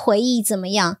前的回忆怎么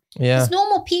样 Yeah.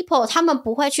 normal people 他们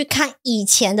不会去看以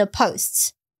前的 posts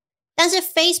但是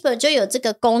Facebook 就有这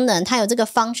个功能它有这个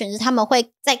function 就是他们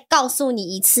会再告诉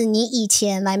你一次你以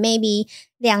前 like maybe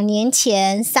 2年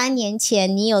前3年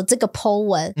前你有这个 po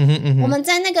文我们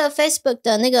在那个 Facebook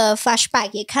的那个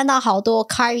flashback 也看到好多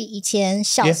Carrie 以前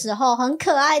小时候很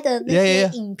可爱的那些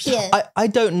影片 I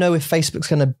don't know if Facebook's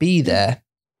going to be there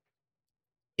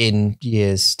in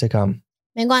years to come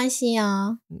没关系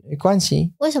啊没关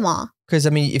系为什么 Because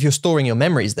I mean if you're storing your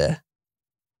memories there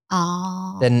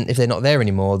then if they're not there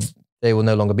anymore they will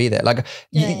no longer be there like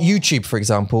YouTube for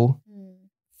example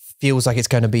feels like it's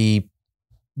going to be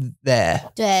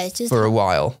there for a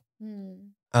while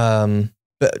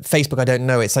but Facebook I don't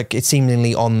know it's like it's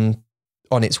seemingly on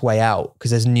its way out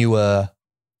because there's newer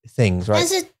things right 但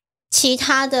是其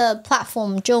他的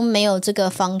platform 就没有这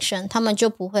个 function 他们就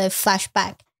不会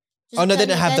flashback Oh no, they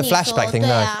don't have the flashback thing.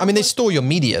 No, I mean they store your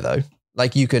media though.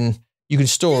 Like you can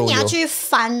store all your. 你要去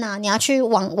翻啊，你要去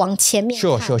往前面看。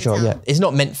Sure. Yeah, it's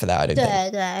not meant for that. I don't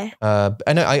think. 对。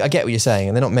I know. I get what you're saying,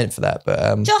 and they're not meant for that.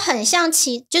 But 就很像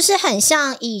就是很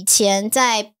像以前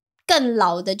在更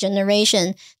老的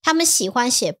generation， 他们喜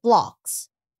欢写 blogs，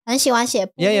 很喜欢写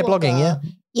部落格。Yeah, blogging.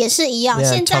 也是一样。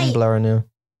Yeah, 现在 Tumblr and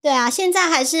对啊，现在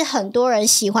还是很多人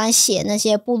喜欢写那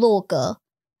些部落格。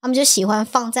他们就喜欢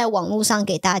放在网络上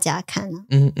给大家看啊。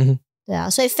对啊，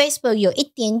所以 Facebook 有一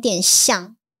点点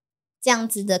像这样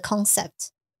子的 concept，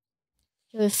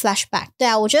 就是 flashback。对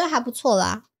啊，我觉得还不错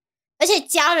啦。而且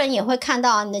家人也会看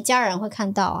到啊，你的家人会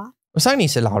看到啊。我想你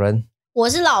是老人。我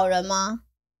是老人吗？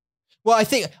 Well, I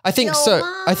think so.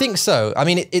 I think so. I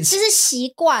mean, it's 这是习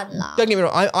惯啦。Don't get me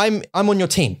wrong. I'm on your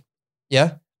team.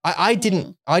 Yeah. I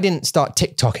didn't start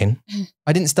TikToking.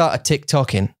 I didn't start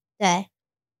TikToking. 对。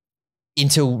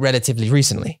Until relatively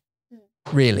recently,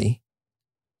 really.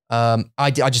 I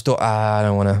just thought I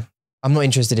don't want to. I'm not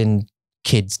interested in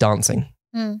kids dancing.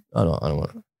 I don't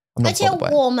want to. 而且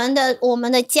我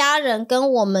们的家人跟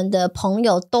我们的朋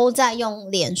友都在用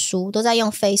脸书，都在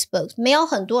用 Facebook， 没有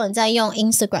很多人在用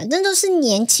Instagram， 那都是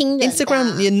年轻人。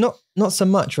Instagram, yeah, not so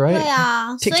much, right? 对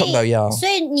啊 TikTok 都要。所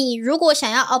以你如果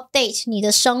想要 update 你的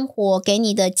生活，给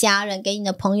你的家人，给你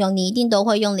的朋友，你一定都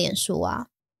会用脸书啊。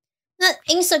那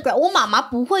Instagram 我妈妈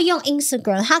不会用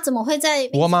Instagram 她怎么会在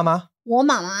我妈妈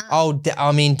Oh,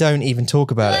 I mean, don't even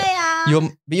talk about it. 对啊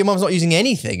Your mom's not using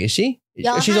anything, is she?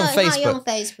 有 She's on 她用 Facebook.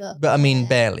 Facebook But I mean,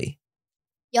 barely.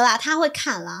 有啦她会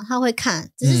看啦她会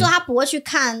看只是说她不会去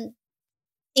看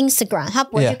Instagram 她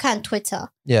不会去看 Twitter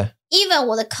Yeah. Even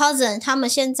我的 cousin 他们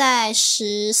现在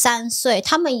13岁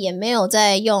他们也没有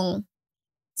在用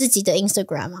自己的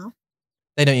Instagram 啊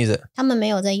They don't use it. 他们没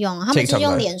有在用他们只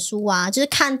用脸书啊就是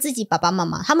看自己爸爸妈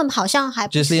妈他们好像还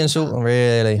不 Just 脸书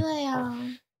Really? 对啊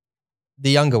The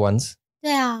younger ones?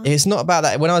 对啊 It's not about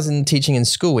that. When I was teaching in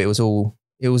school, it was all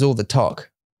the talk.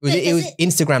 It was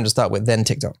Instagram to start with, then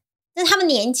TikTok. 但他们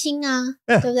年轻啊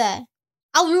对不对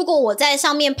啊，如果我在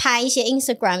上面拍一些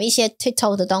Instagram 一些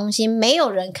TikTok 的东西，没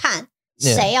有人看，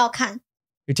谁要看？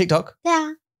 Your TikTok? 对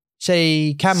啊，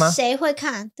谁看吗？谁会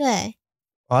看？对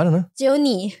I don't know. 只有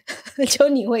你只有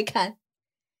你会看。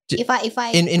If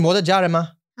I in 我的家人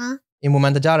吗？啊 in 我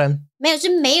们的家人？没有，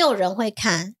是没有人会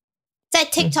看。在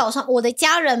TikTok 上，我的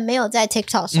家人没有在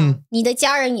TikTok 上，你的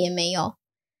家人也没有。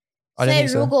所以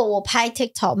如果我拍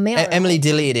TikTok 没有人 Emily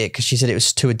deleted it because she said it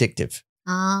was too addictive.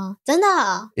 啊，真的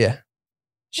Yeah.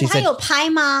 她有拍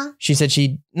吗？ She said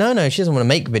she doesn't want to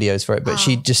make videos for it, but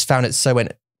she just found it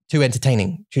too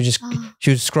entertaining. She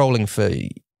was scrolling for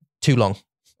too long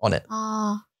on it.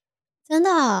 哦，真的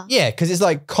Yeah, because it's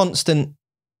like constant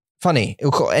funny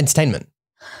entertainment.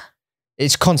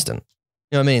 It's constant.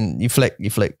 You know what I mean? You flick,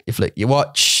 you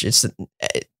watch. It's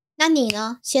那你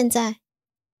呢？现在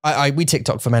we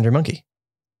TikTok for Mandarin Monkey.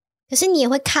 可是你也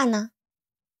会看啊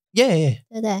Yeah. 对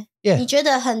不对 Yeah. 你觉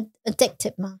得很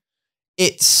addictive 吗？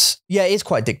 It's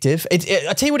quite addictive.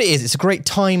 I tell you what it is. It's a great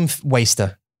time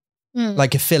waster.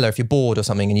 Like a filler if you're bored or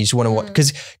something and you just want to watch.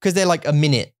 Because they're like a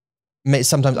minute,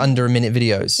 sometimes under a minute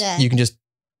videos. Yeah. You can just,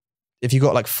 if you've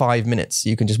got like 5 minutes,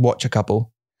 you can just watch a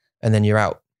couple and then you're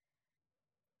out.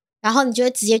 然后你就会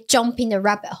直接 jump in the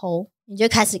rabbit hole， 你就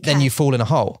开始看。 Then you fall in a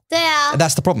hole. 对啊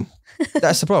That's the problem.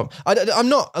 That's the problem. I'm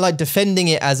not like defending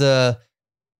it as a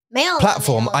没有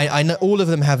platform. I know all of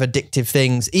them have addictive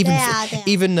things. Even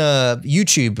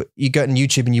YouTube, you go on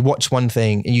YouTube and you watch one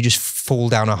thing and you just fall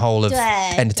down a hole of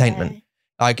entertainment.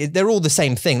 Like they're all the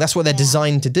same thing. That's what they're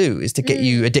designed to do, is to get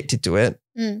you addicted to it,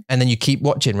 and then you keep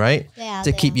watching, right?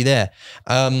 To keep you there.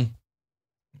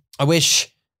 I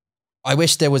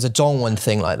wish there was a Dongwon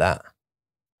thing like that.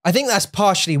 I think that's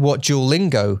partially what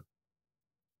Duolingo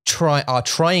are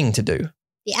trying to do.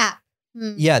 The app.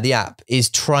 Yeah, the app is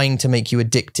trying to make you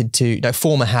addicted to,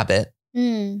 form a habit.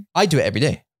 I do it every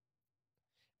day.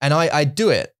 And I do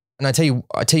it. And I tell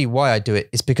you why I do it.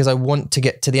 It's because I want to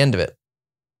get to the end of it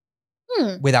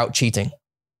without cheating.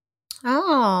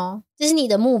 Oh, 这是你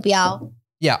的目标。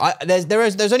 Yeah,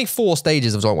 there's only 4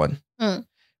 stages of Dongwon.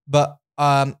 But,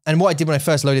 and what I did when I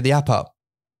first loaded the app up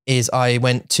is I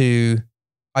went to,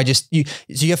 so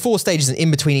you have 4 stages, and in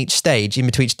between each stage,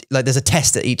 like there's a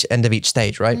test at each end of each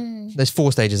stage, right? There's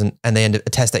 4 stages and they end a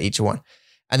test at each one.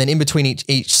 And then in between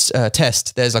each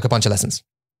test, there's like a bunch of lessons.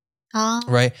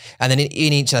 Right? And then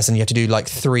in each lesson, you have to do like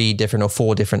 3 different or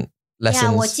 4 different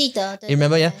lessons. Yeah, 我记得，对， you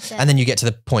remember? Yeah. 对， And then you get to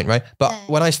the point, right? But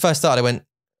when I first started, I went,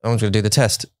 I'm going to do the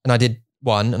test. And I did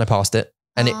 1 and I passed it.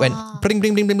 And it went, bling,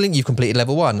 bling, bling, bling, bling, you've completed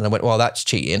level 1. And I went, well, that's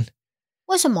cheating.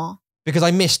 为什么？ Because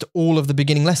I missed all of the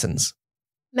beginning lessons.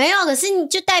 没有，可是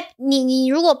你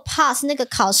如果 pass 那个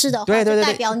考试的话，对，就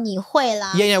代表你会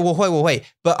啦。 Yeah, 我会.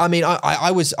 But I mean,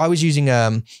 I was using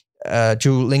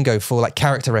Duolingo for like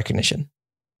character recognition.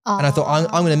 And I thought,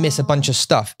 I'm going to miss a bunch of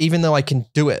stuff, even though I can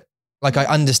do it. Like I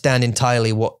understand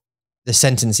entirely what the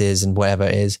sentence is and whatever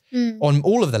it is on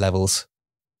all of the levels.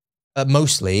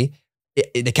 Mostly,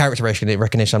 the character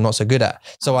recognition I'm not so good at.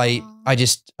 So I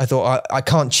thought I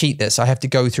can't cheat this. I have to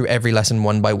go through every lesson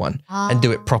one by one and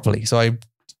do it properly. So I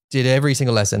did every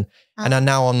single lesson, and I'm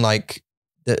now on like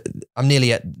I'm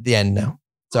nearly at the end now.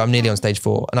 So I'm nearly on stage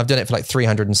 4, and I've done it for like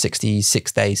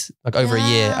 366 days, like over a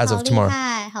year as of tomorrow.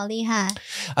 好厉害。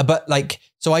 But like,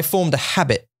 so I formed a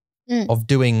habit of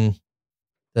doing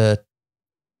the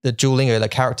Duolingo,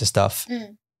 like character stuff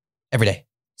every day.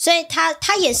 所以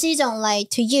它也是一种 like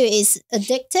to you is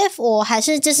addictive, or 还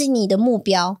是这是你的目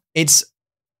标？ Is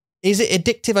it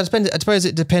addictive? I suppose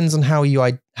it depends on how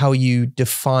you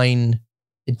define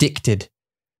addicted.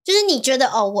 就是你觉得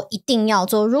我一定要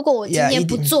做，如果我今天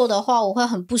不做的话，我会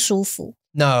很不舒服。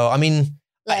 No, I mean,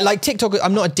 like TikTok,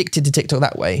 I'm not addicted to TikTok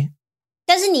that way.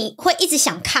 但是你会一直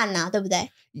想看啊，对不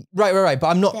对？ Right.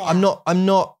 But I'm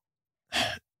not.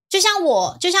 就像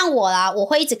我啦，我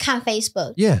会一直看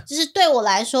Facebook， 就是对我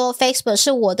来说 Facebook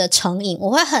是我的成瘾，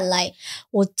我会很来，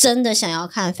我真的想要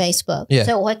看 Facebook，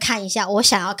 所以我会看一下，我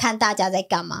想要看大家在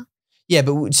干嘛。 Yeah,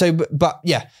 but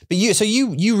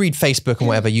you read Facebook and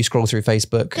whatever, you scroll through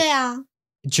Facebook. 对啊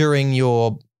During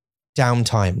your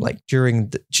downtime, like when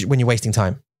you're wasting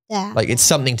time. 对啊 Like it's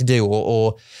something to do,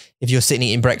 or if you're sitting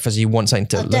eating breakfast, you want something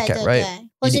to look at, right? 对，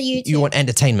或是 YouTube， you want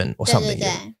entertainment or something.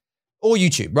 对 Or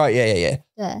YouTube, right? Yeah.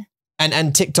 对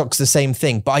And TikTok's the same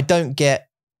thing, but I don't get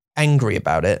angry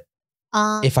about it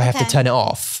if I have to turn it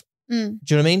off. Do you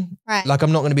know what I mean? Right. Like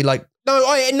I'm not going to be like, no,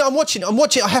 I'm watching.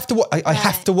 I have to watch. I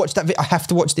have to watch that video. I have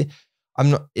to watch the.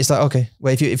 I'm not. It's like, okay,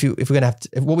 well, if we're gonna have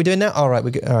to, what are we doing now? All right, we're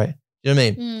good. All right. You know what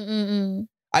I mean?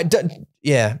 I don't.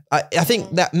 Yeah, I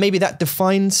think that maybe that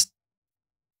defines.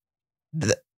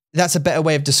 That's a better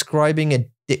way of describing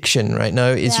addiction, right?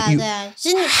 No, it's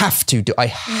you have to do. I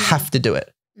have to do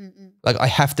it. Like I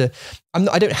have to.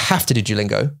 I don't have to do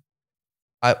Duolingo.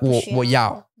 我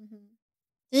要。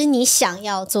就是你想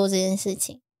要做这件事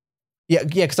情。Yeah,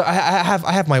 because I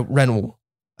have my 任务,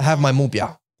 I have my 目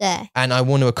標。对。And I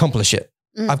want to accomplish it.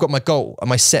 I've got my goal and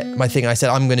my thing. I said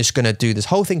I'm just going to do this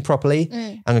whole thing properly.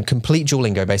 I'm going to complete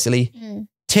Duolingo basically.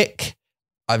 Tick.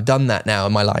 I've done that now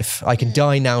in my life. I can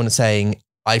die now and saying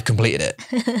I've completed it.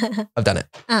 I've done it.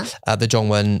 The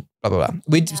Zhongwen, blah, blah, blah.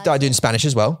 We started doing Spanish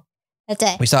as well.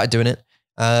 We started doing it.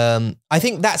 I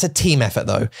think that's a team effort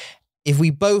though. If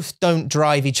we both don't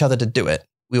drive each other to do it,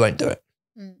 we won't do it.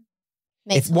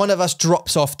 If one of us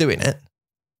drops off doing it,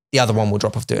 the other one will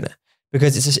drop off doing it.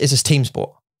 Because it's a team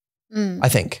sport. I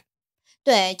think.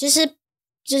 对，就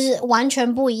是完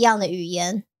全不一样的语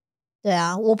言。对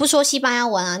啊，我不说西班牙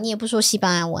文啊，你也不说西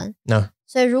班牙文。No.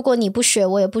 所以如果你不学，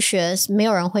我也不学，没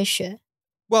有人会学。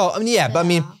Well, I mean, yeah, but I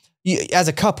mean, as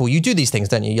a couple, you do these things,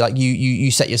 don't you? Like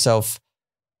you set yourself.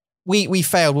 We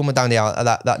failed 我们当掉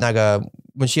那个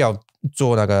我们需要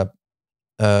做那个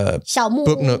小木屋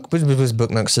book nook 不是 book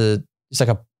nook 是 it's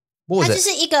like a what was it? 它就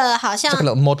是一个好像 it's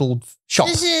like a little model shop，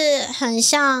 就是很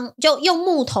像就用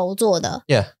木头做的。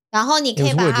Yeah. 然后你可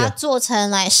以把它做成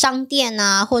来商店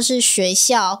啊，或是学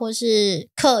校，或是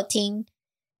客厅。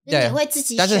你会自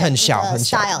己选，但是很小很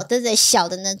小 style， 对，小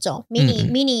的那种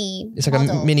mini it's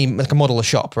like a model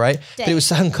shop, right? But it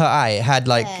was 很可爱 it had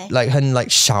like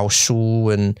小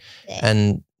书 and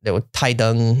little 台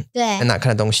灯 and that kind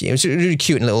of 东西 it was really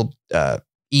cute and little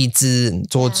椅子 and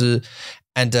桌子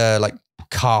and like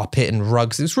carpet and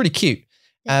rugs it was really cute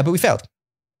but we failed.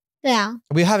 对啊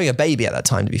we were having a baby at that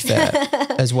time to be fair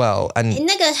as well and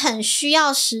那个很需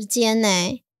要时间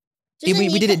呢，就是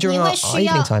we did it during our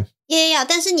evening time. Yeah,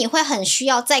 但是你会很需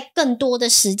要在更多的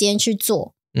时间去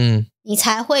做，你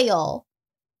才会有，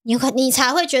你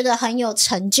才会觉得很有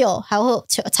成就，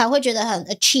才会觉得很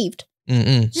achieved。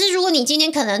就是如果你今天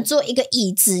可能做一个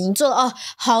椅子，你做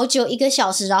好久1个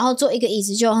小时，然后做一个椅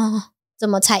子就怎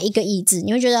么才一个椅子，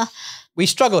你会觉得 we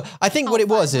struggle. I think what it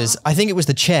was is I think it was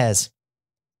the chairs.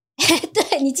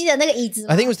 对，你记得那个椅子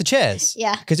吗？ I think it was the chairs.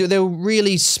 Yeah, because they were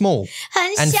really small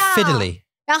很小 and fiddly.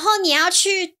 然后你要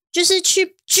去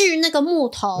锯那个木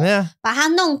头，把它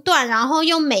弄断，然后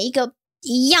用每一个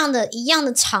一样的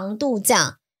长度这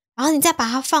样，然后你再把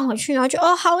它放回去，然后就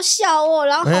好小哦，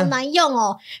然后好难用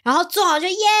哦，然后做好就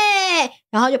耶，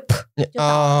然后就噗就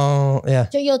倒了，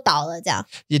就又倒了这样。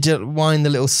You just wind the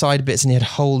little side bits and you'd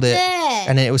hold it,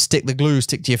 and then it would stick the glue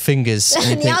stick to your fingers.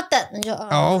 你要等，你就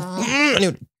and it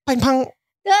would pang pang.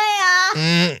 对啊。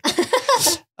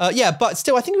Yeah, but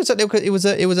still, I think it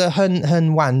was a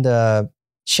很晚的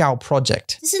小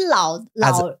project. 这是老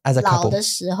as a couple 的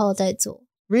时候在做。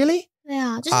Really? 对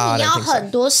啊，就是你要很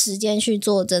多时间去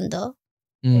做，真的，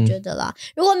我觉得啦。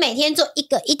如果每天做一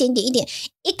点点，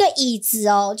一个椅子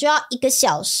就要1个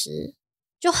小时，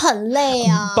就很累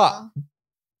啊。But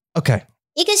okay.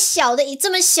 一个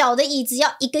这么小的椅子要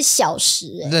1个小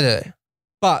时，对。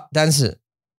But 但是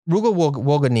如果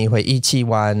我跟你会一起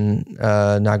玩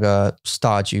那个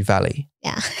Stardew Valley,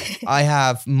 I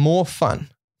have more fun,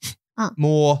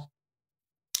 more.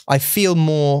 I feel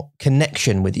more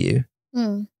connection with you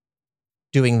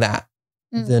doing that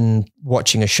than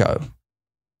watching a show.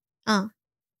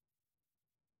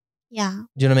 Yeah.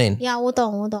 Do you know what I mean? Yeah, 我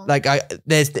懂。Like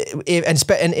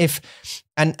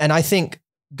and I think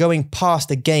going past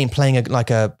the game, playing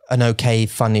an okay,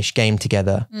 funnish game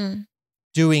together.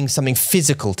 Doing something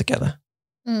physical together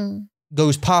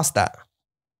goes past that,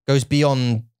 goes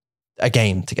beyond a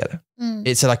game together.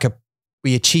 It's like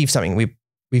we achieve something.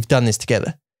 We've done this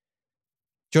together.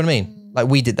 Do you know what I mean? Like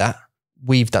we did that.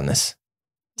 We've done this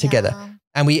together,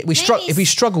 and we struggle. If we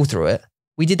struggle through it,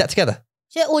 we did that together.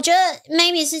 所以我觉得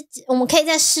maybe 是我们可以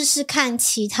再试试看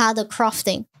其他的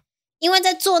crafting， 因为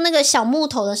在做那个小木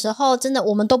头的时候，真的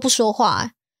我们都不说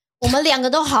话，我们2个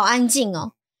都好安静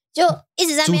哦。就一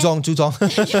直在那边注装就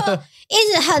一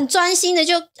直很专心的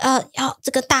就要这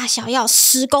个大小要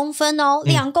10公分哦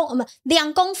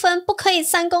，2公分不可以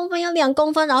3公分，要2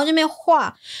公分，然后就那边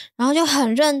画，然后就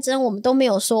很认真，我们都没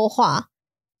有说话，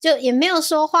就也没有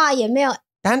说话，也没有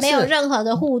任何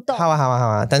的互动。好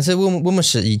啊，但是我们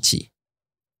是一起，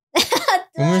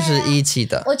我们是一起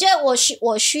的。我觉得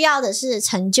我需要的是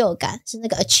成就感，是那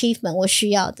个 achievement 我需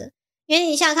要的。因为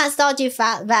你想看 Stardew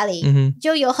Valley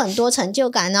就有很多成就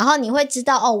感，然后你会知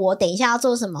道我等一下要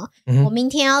做什么，我明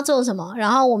天要做什么，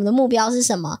然后我们的目标是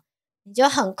什么，你就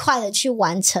很快的去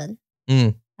完成。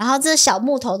然后这小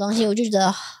木头东西我就觉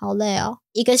得好累哦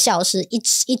，1个小时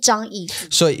一张椅子。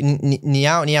所以你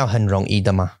要很容易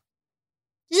的吗？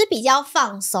就是比较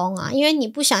放松啊，因为你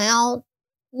不想要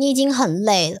你已经很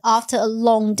累了 after a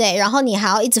long day， 然后你还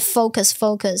要一直 focus，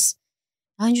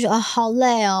 然后你就觉得好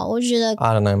累哦，我就觉得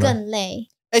更累。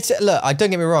Look, I don't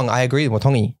get me wrong. I agree with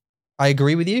Tongi. I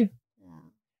agree with you.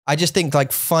 I just think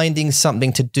like finding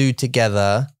something to do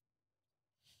together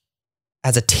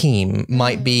as a team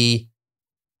might be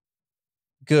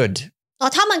good.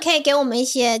 他们可以给我们一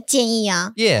些建议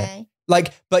啊。Yeah. Okay.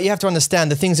 Like, but you have to understand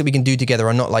the things that we can do together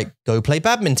are not like go play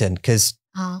badminton because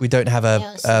we don't have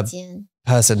a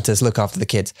person to look after the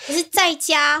kids. 可是在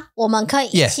家我们可以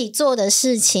一起做的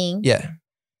事情。Yeah.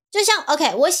 就像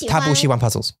OK， 我喜欢。他不喜欢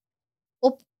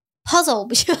puzzles。puzzle 我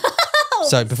不喜欢。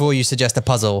So before you suggest a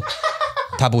puzzle,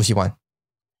 他不喜欢。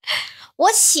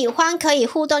我喜欢可以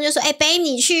互动，就说babe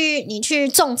你去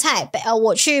种菜，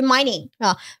我去 mining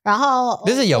啊，然后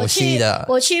这是游戏的，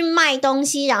我去卖东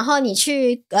西，然后你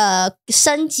去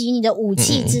升级你的武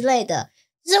器之类的。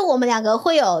就是我们两个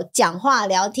会有讲话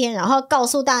聊天，然后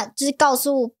就是告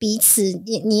诉彼此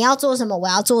你要做什么，我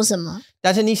要做什么。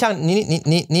但是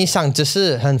你想只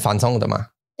是很放松的吗？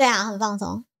对啊，很放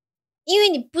松，因为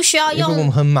你不需要用，我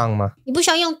们很忙吗？你不需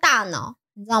要用大脑，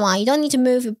你知道吗 ？You don't need to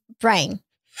move your brain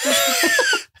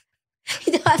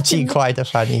奇怪的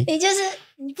翻译，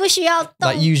你不需要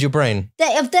动 like use your brain。对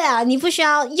啊，你不需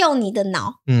要用你的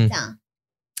脑，这样。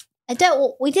对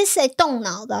我一定是动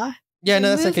脑的。Yeah,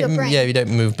 no, that's okay. Yeah, you don't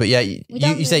move, but yeah,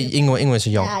 you say 英文是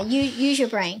用。Yeah, use your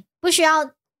brain， 不需要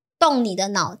动你的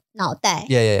脑袋。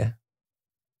Yeah.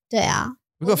 对啊。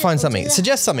We've got to find something.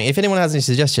 Suggest something. If anyone has any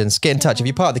suggestions, get in touch. If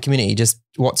you're part of the community, just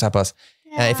WhatsApp us.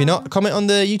 If you're not, comment on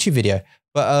the YouTube video.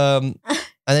 But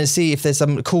and then see if there's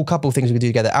some cool couple things we can do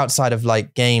together outside of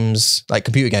like games, like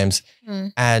computer games.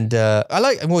 And I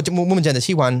like 我们真的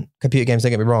喜欢 computer games.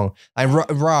 Don't get me wrong. And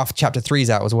Raft Chapter 3 is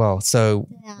out as well. So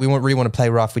we really want to play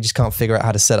Raft. We just can't figure out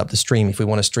how to set up the stream if we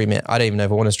want to stream it. I don't even know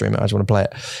if I want to stream it. I just want to play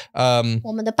it.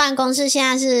 我们的办公室现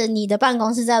在是你的办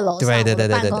公室在楼上，我的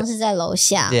办公室在楼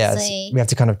下。Yeah, we have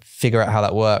to kind of figure out how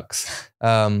that works.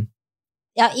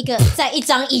 要在一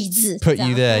张椅子 put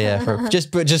you there, yeah,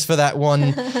 just for that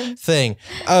one thing.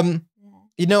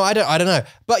 You know, I don't know,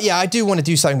 but yeah, I do want to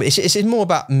do something. But it's more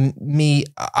about me.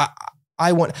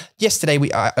 I want. Yesterday we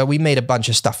made a bunch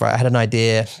of stuff. Right, I had an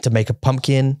idea to make a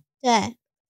pumpkin. Yeah.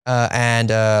 And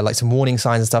like some warning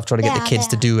signs and stuff. Trying to get the kids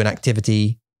to do an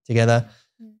activity together.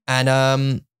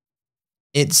 And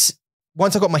it's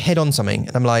once I got my head on something,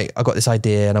 and I'm like, I got this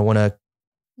idea, and I want to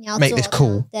make this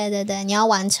cool. 对，你要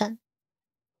完成。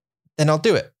Then I'll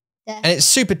do it. And it's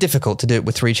super difficult to do it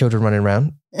with 3 children running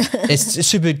around. It's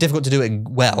super difficult to do it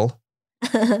well.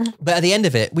 But at the end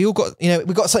of it, we all got,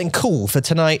 we got something cool for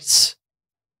tonight's,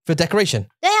 for decoration.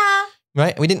 Yeah.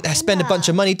 Right? We didn't spend a bunch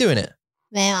of money doing it.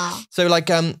 没有. So like,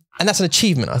 and that's an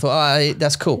achievement. I thought,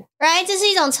 that's cool. Right? 这是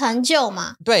一种成就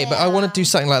嘛。对, but I want to do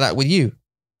something like that with you.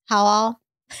 好哦。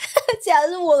这样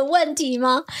是我的问题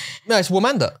吗? No, it's 我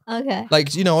们的. Okay.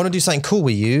 Like, I want to do something cool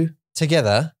with you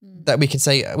together that we can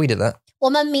say, we did that. 我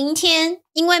们明天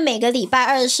因为每个礼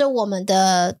拜2是我们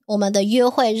的约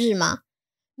会日嘛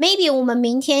 ，maybe 我们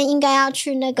明天应该要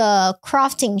去那个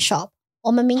crafting shop，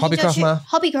 我们明天就去 Hobbycraft 吗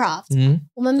 ？Hobbycraft，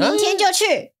我们明天就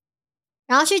去，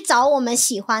然后去找我们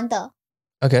喜欢的。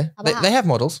Okay, 好不好 they have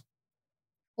models.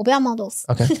 我不要 models.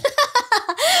 Okay.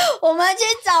 我们去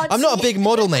找。I'm not a big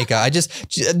model maker. I just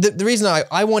the reason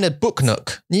I wanted book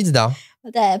nook. 你知道？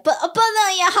对，不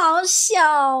能也好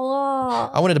小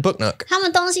哦。I wanted a book nook. 他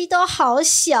们东西都好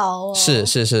小哦。是。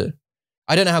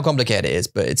I don't know how complicated it is,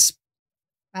 but it's.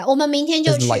 我们明天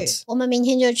就去。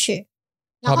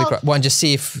然后 One, just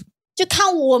see if. 就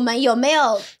看我们有没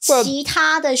有其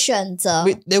他的选择。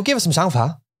They'll give us some 想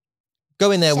法。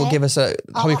Go in there, will give us a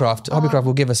Hobbycraft. Hobbycraft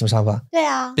will give us some 想法。对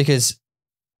啊。Because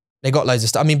they got loads of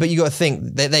stuff. I mean, but you got to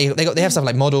think they have stuff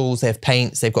like models. They have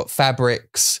paints. They've got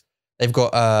fabrics. They've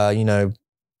got,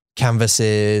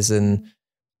 canvases and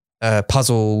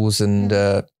puzzles and,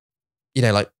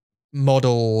 like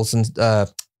models and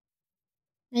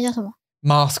那叫什么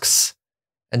masks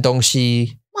and 东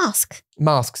西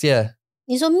masks, yeah.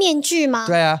 你说面具吗？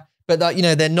对啊 but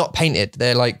they're not painted.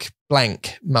 They're like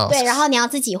blank masks. 对，然后你要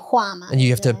自己画嘛 and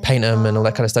you have to paint them and all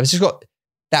that kind of stuff. It's just got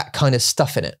that kind of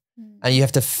stuff in it. And you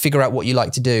have to figure out what you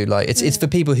like to do. Like it's for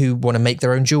people who want to make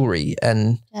their own jewelry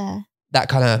and that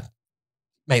kind of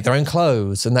make their own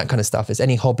clothes and that kind of stuff. It's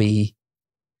any hobby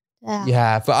you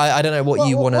have. But I don't know what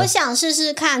you want to... 我想试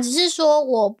试看，只是说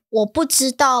我不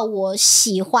知道我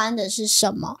喜欢的是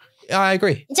什么。I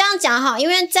agree. 你这样讲好，因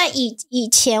为在以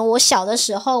前我小的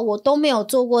时候，我都没有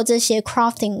做过这些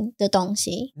crafting 的东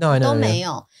西， No, 都没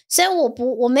有，所以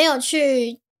我没有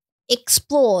去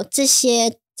explore 这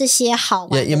些这些好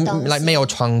玩的东西 like 没有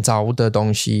创造的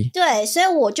东西。对，所以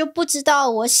我就不知道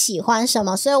我喜欢什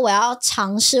么，所以我要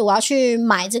尝试，我要去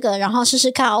买这个，然后试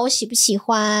试看我喜不喜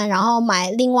欢，然后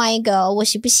买另外一个我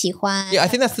喜不喜欢。Yeah, I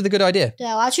think that's the good idea. 对，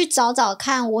我要去找找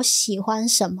看我喜欢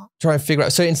什么。Try and figure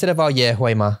out. So instead of our 也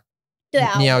会吗？对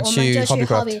啊，你要我们就去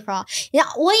hobbycraft。然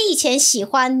后我以前喜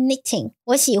欢 knitting，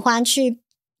 我喜欢去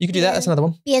You could do that. That's another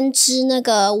one. 编织那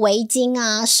个围巾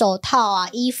啊、手套啊、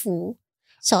衣服、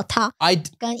手套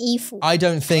跟衣服。I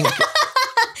don't think. 但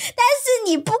是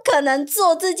你不可能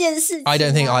做这件事情、啊。I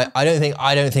don't think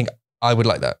I would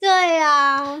like that. 对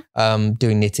啊。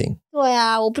Doing knitting. 对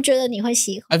啊，我不觉得你会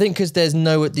喜欢。I think because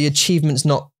the achievement's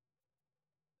not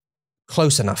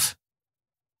close enough.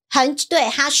 对，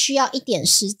它需要一点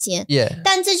时间。Yeah.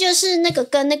 但这就是那个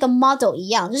跟那个 model 一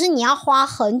样，就是你要花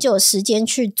很久时间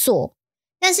去做。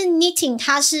但是 knitting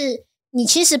它是你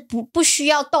其实不需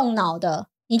要动脑的，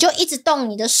你就一直动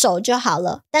你的手就好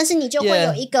了。但是你就会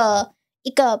有一个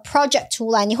project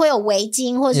出来，你会有围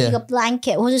巾或者是一个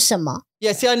blanket 或是什么。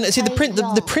Yeah, see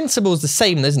the principle is the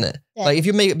same, isn't it? Like if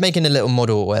you're making a little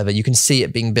model or whatever, you can see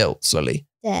it being built slowly.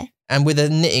 对。And with a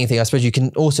knitting thing, I suppose you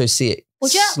can also see it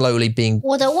slowly being.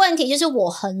 我的问题就是我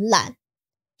很懒。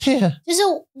Yeah. 就是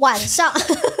晚上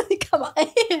你干嘛？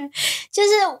就是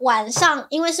晚上，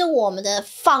因为是我们的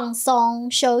放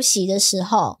松休息的时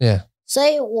候。Yeah. 所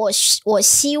以我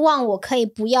希望我可以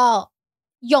不要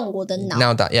用我的脑。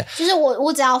Now that, yeah. 就是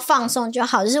我只要放松就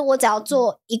好，就是我只要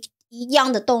做一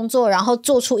样的动作，然后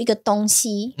做出一个东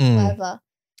西。whatever.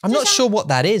 I'm not sure what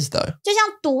that is though. 就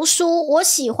像读书，我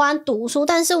喜欢读书，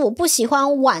但是我不喜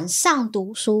欢晚上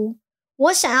读书，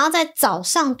我想要在早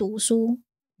上读书。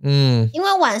因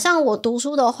为晚上我读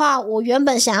书的话，我原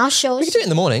本想要休息。You can do it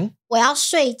in the morning. 我要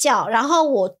睡觉，然后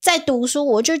我在读书，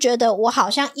我就觉得我好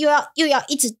像又要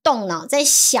一直动脑在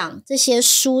想这些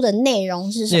书的内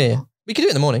容是什么。Yeah. We could do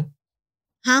it in the morning.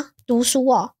 哈，读书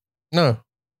哦 No.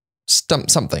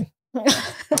 Something.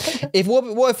 What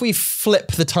if we flip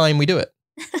the time we do it?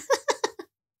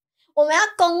 我们要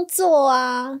工作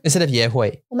啊 Instead of 也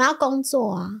会。我们要工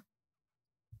作啊，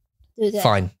对不对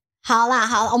Fine. 好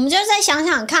啦，我们就再想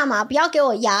想看嘛，不要给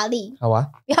我压力。好啊。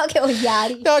不要给我压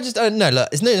力。No, no, look,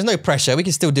 there's no pressure. We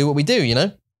can still do what we do, you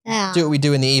know? Yeah. Do what we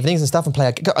do in the evenings and stuff and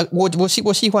play.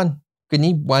 我喜欢跟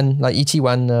你玩 like 一起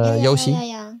玩游戏。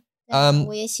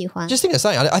我也喜欢。 Just think of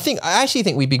something. I actually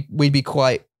think we'd be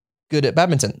quite good at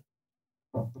badminton.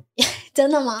 真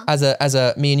的吗 As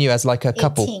a me and you as like a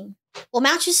couple. 我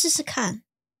们要去试试看。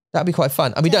That'd be quite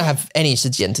fun. And we don't have any 时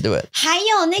间 to do it. 还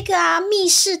有那个啊，密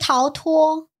室逃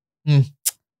脱。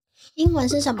英文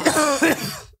是什么？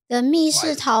的密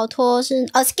室逃脱是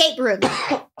escape room。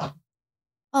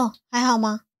哦，还好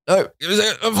吗？ Oh,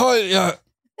 I'm fine. Yeah.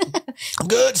 I'm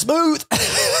good. Smooth.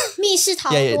 密室逃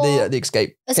脱。Yeah, the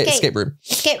escape room.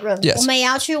 Escape room. Yes. 我们也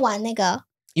要去玩那个。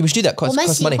You should do that.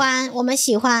 Cost money. 我们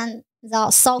喜欢，你知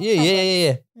道 solve Yeah.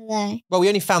 对不对 Well, we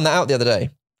only found that out the other day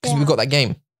because we've got that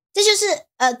game. 这就是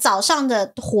早上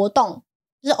的活动，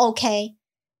就是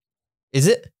OK。Is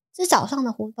it? 这是早上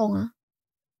的活动啊，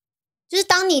就是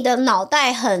当你的脑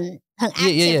袋很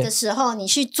active 的时候，你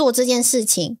去做这件事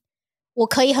情，我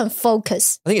可以很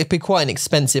focus。 I think it'd be quite an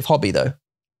expensive hobby though.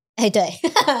 对。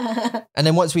And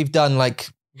then once we've done like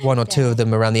one or two of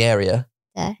them around the area,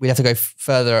 we'd have to go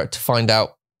further to find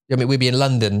out. I mean, we'd be in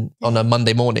London on a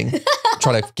Monday morning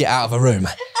trying to get out of a room.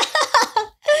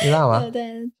 你知道吗？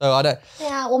对。So I don't. 对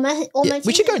啊，我们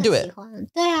we should go and do it.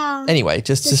 对啊。Anyway,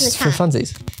 just for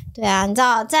funsies. 对啊，你知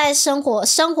道，在生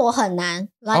活很难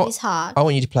 ，life is hard. I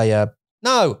want you to play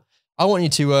No, I want you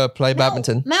to play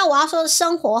badminton. 没有，我要说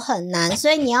生活很难，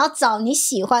所以你要找你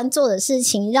喜欢做的事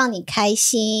情，让你开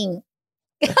心。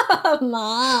干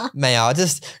嘛？没有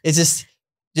，it's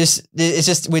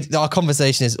just with our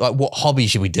conversation is like, what hobby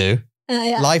should we do?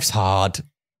 Life's hard.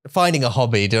 Finding a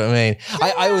hobby, do you know what I mean?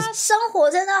 I was 生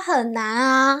活真的很难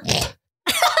啊。这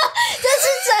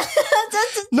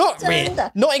是not really,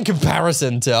 not in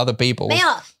comparison to other people. 没有，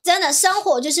真的生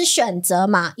活就是选择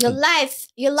嘛。Your life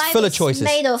full of is choices.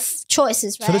 made of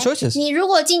choices, right? Full of choices. 你如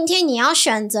果今天你要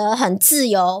选择很自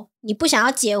由，你不想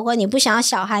要结婚，你不想要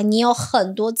小孩，你有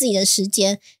很多自己的时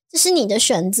间，这是你的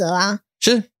选择啊。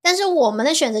是。但是我们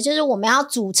的选择就是我们要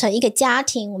组成一个家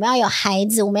庭，我们要有孩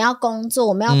子，我们要工作，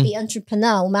我们要 be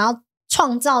entrepreneur，我们要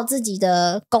创造自己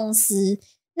的公司。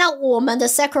那我们的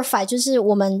sacrifice 就是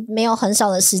我们没有很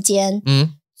少的时间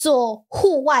做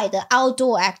户外的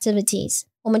outdoor activities，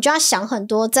 我们就要想很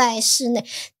多在室内。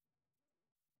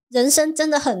人生真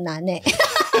的很难欸。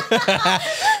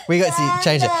We got to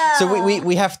change it. So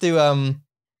we have to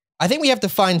I think we have to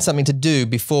find something to do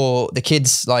before the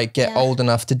kids like get old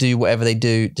enough to do whatever they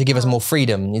do to give us more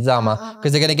freedom, 你知道吗?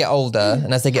 Because they're going to get older,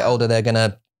 and as they get older, they're going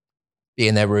to be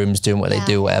in their rooms doing what they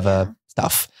do, whatever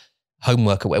stuff,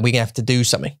 homework or whatever. We're going to have to do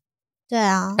something.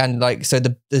 Yeah. And like, so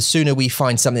the sooner we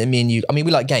find something that me and you, I mean,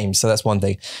 we like games, so that's one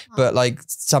thing, but like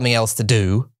something else to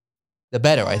do, the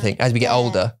better, I think, as we get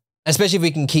older, especially if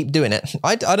we can keep doing it.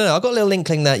 I don't know. I've got a little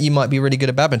inkling that you might be really good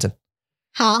at badminton.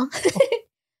 好。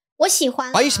我喜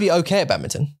欢 I used to be okay at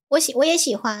badminton. 我也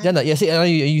喜欢 Yeah, yes, I know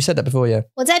you said that before, yeah.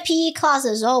 我在 PE class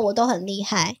的时候我都很厉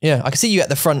害 Yeah, I can see you at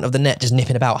the front of the net just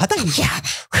nipping about.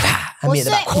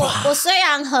 我虽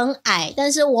然很矮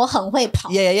但是我很会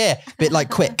跑 Yeah. Bit like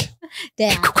quick. 对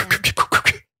啊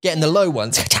Getting the low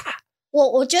ones.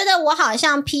 我觉得我好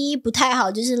像 PE 不太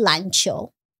好就是篮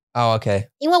球 Oh, okay.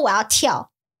 因为我要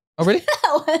跳 Oh, really?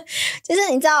 就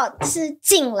是你知道是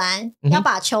进篮要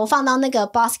把球放到那个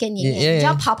basket 里面 你就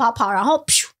要跑然后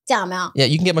这样有没有 Yeah,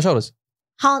 you can get my shoulders.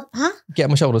 好啊 Get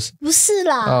my shoulders. 不是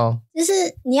啦 Oh. 就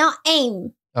是你要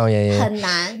aim Oh, yeah. 很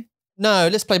难 No,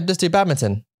 let's do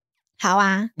badminton. 好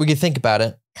啊 We can think about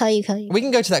it. 可以 We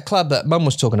can go to that club that Mum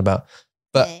was talking about.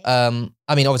 But, I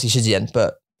mean, obviously she's in,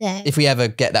 but 对 if we ever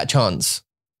get that chance.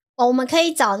 我们可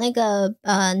以找那个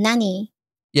nanny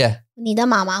Yeah. 你的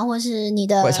妈妈或是你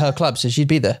的 Well, it's her club, so she'd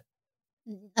be there.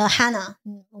 Hannah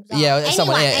我不知道 Yeah,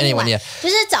 anyone, yeah. 就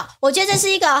是我觉得这是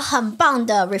一个很棒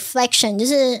的 reflection 就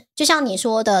是就像你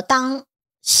说的当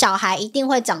小孩一定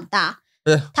会长大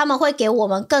他们会给我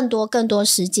们更多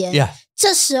时间 Yeah.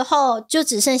 这时候就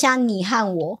只剩下你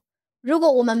和我如果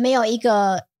我们没有一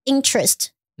个 interest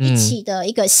一起的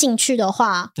一个兴趣的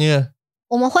话 Yeah.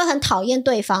 我们会很讨厌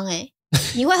对方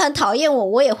你会很讨厌我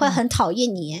我也会很讨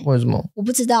厌你为什么？我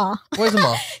不知道为什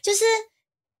么？就是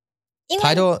因为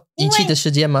太多一起的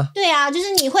时间吗？对啊就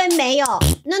是你会没有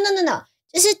no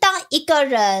就是当一个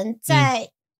人在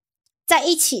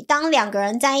一起当两个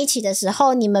人在一起的时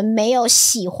候你们没有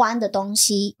喜欢的东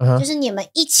西就是你们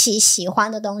一起喜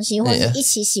欢的东西或者一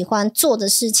起喜欢做的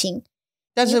事情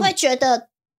但是你会觉得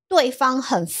对方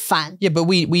很烦 Yeah, but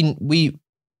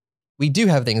we do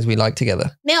have things we like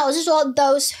together. 没有我是说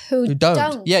those who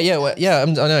don't. Yeah, I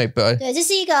know, but 对这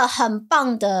是一个很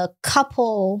棒的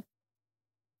couple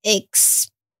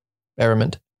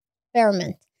experiment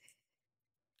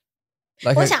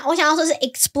like 我想要说是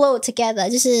explore together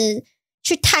就是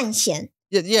去探险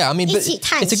Yeah, I mean, but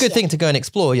it's a good thing to go and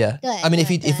explore, yeah. I mean,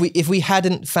 if we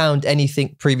hadn't found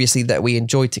anything previously that we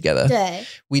enjoyed together, 对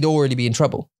we'd already be in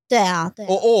trouble. 对啊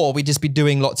Or we'd just be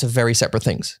doing lots of very separate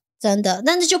things. 真的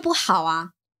但是就不好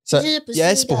啊 So, 就是不是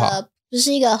yes, 不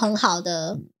是一个很好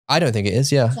的 I don't think it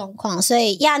is, yeah. 状况所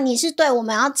以呀你是对我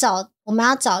们要找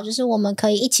就是我们可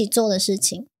以一起做的事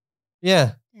情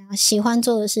Yeah. 喜欢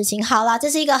做的事情好啦这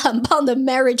是一个很棒的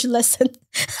marriage lesson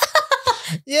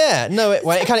Yeah, no,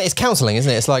 it's counseling,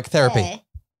 isn't it? It's like therapy.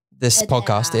 This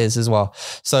podcast is as well.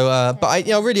 So, but I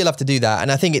really love to do that. And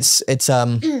I think it's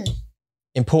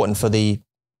important for the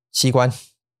习惯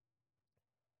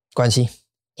关系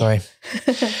Sorry.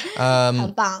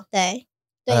 很棒对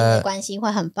对你的关系会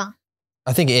很棒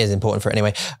I think it is important for it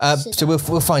anyway. So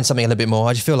we'll find something a little bit more.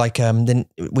 I just feel like then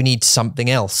we need something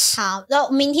else. 好然后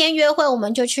明天约会我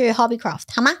们就去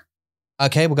Hobbycraft 好吗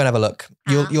Okay, we're going to have a look.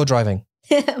 You're driving.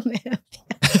 没有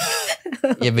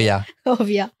Yeah. 我不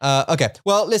要 Okay.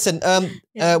 Well, listen,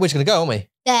 we're just going to go, aren't we?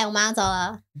 对我们要走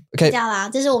了 Okay. 这样啦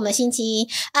这是我们星期一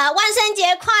万圣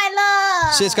节快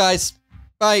乐 Cheers, guys.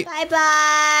 Bye. 拜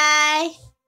拜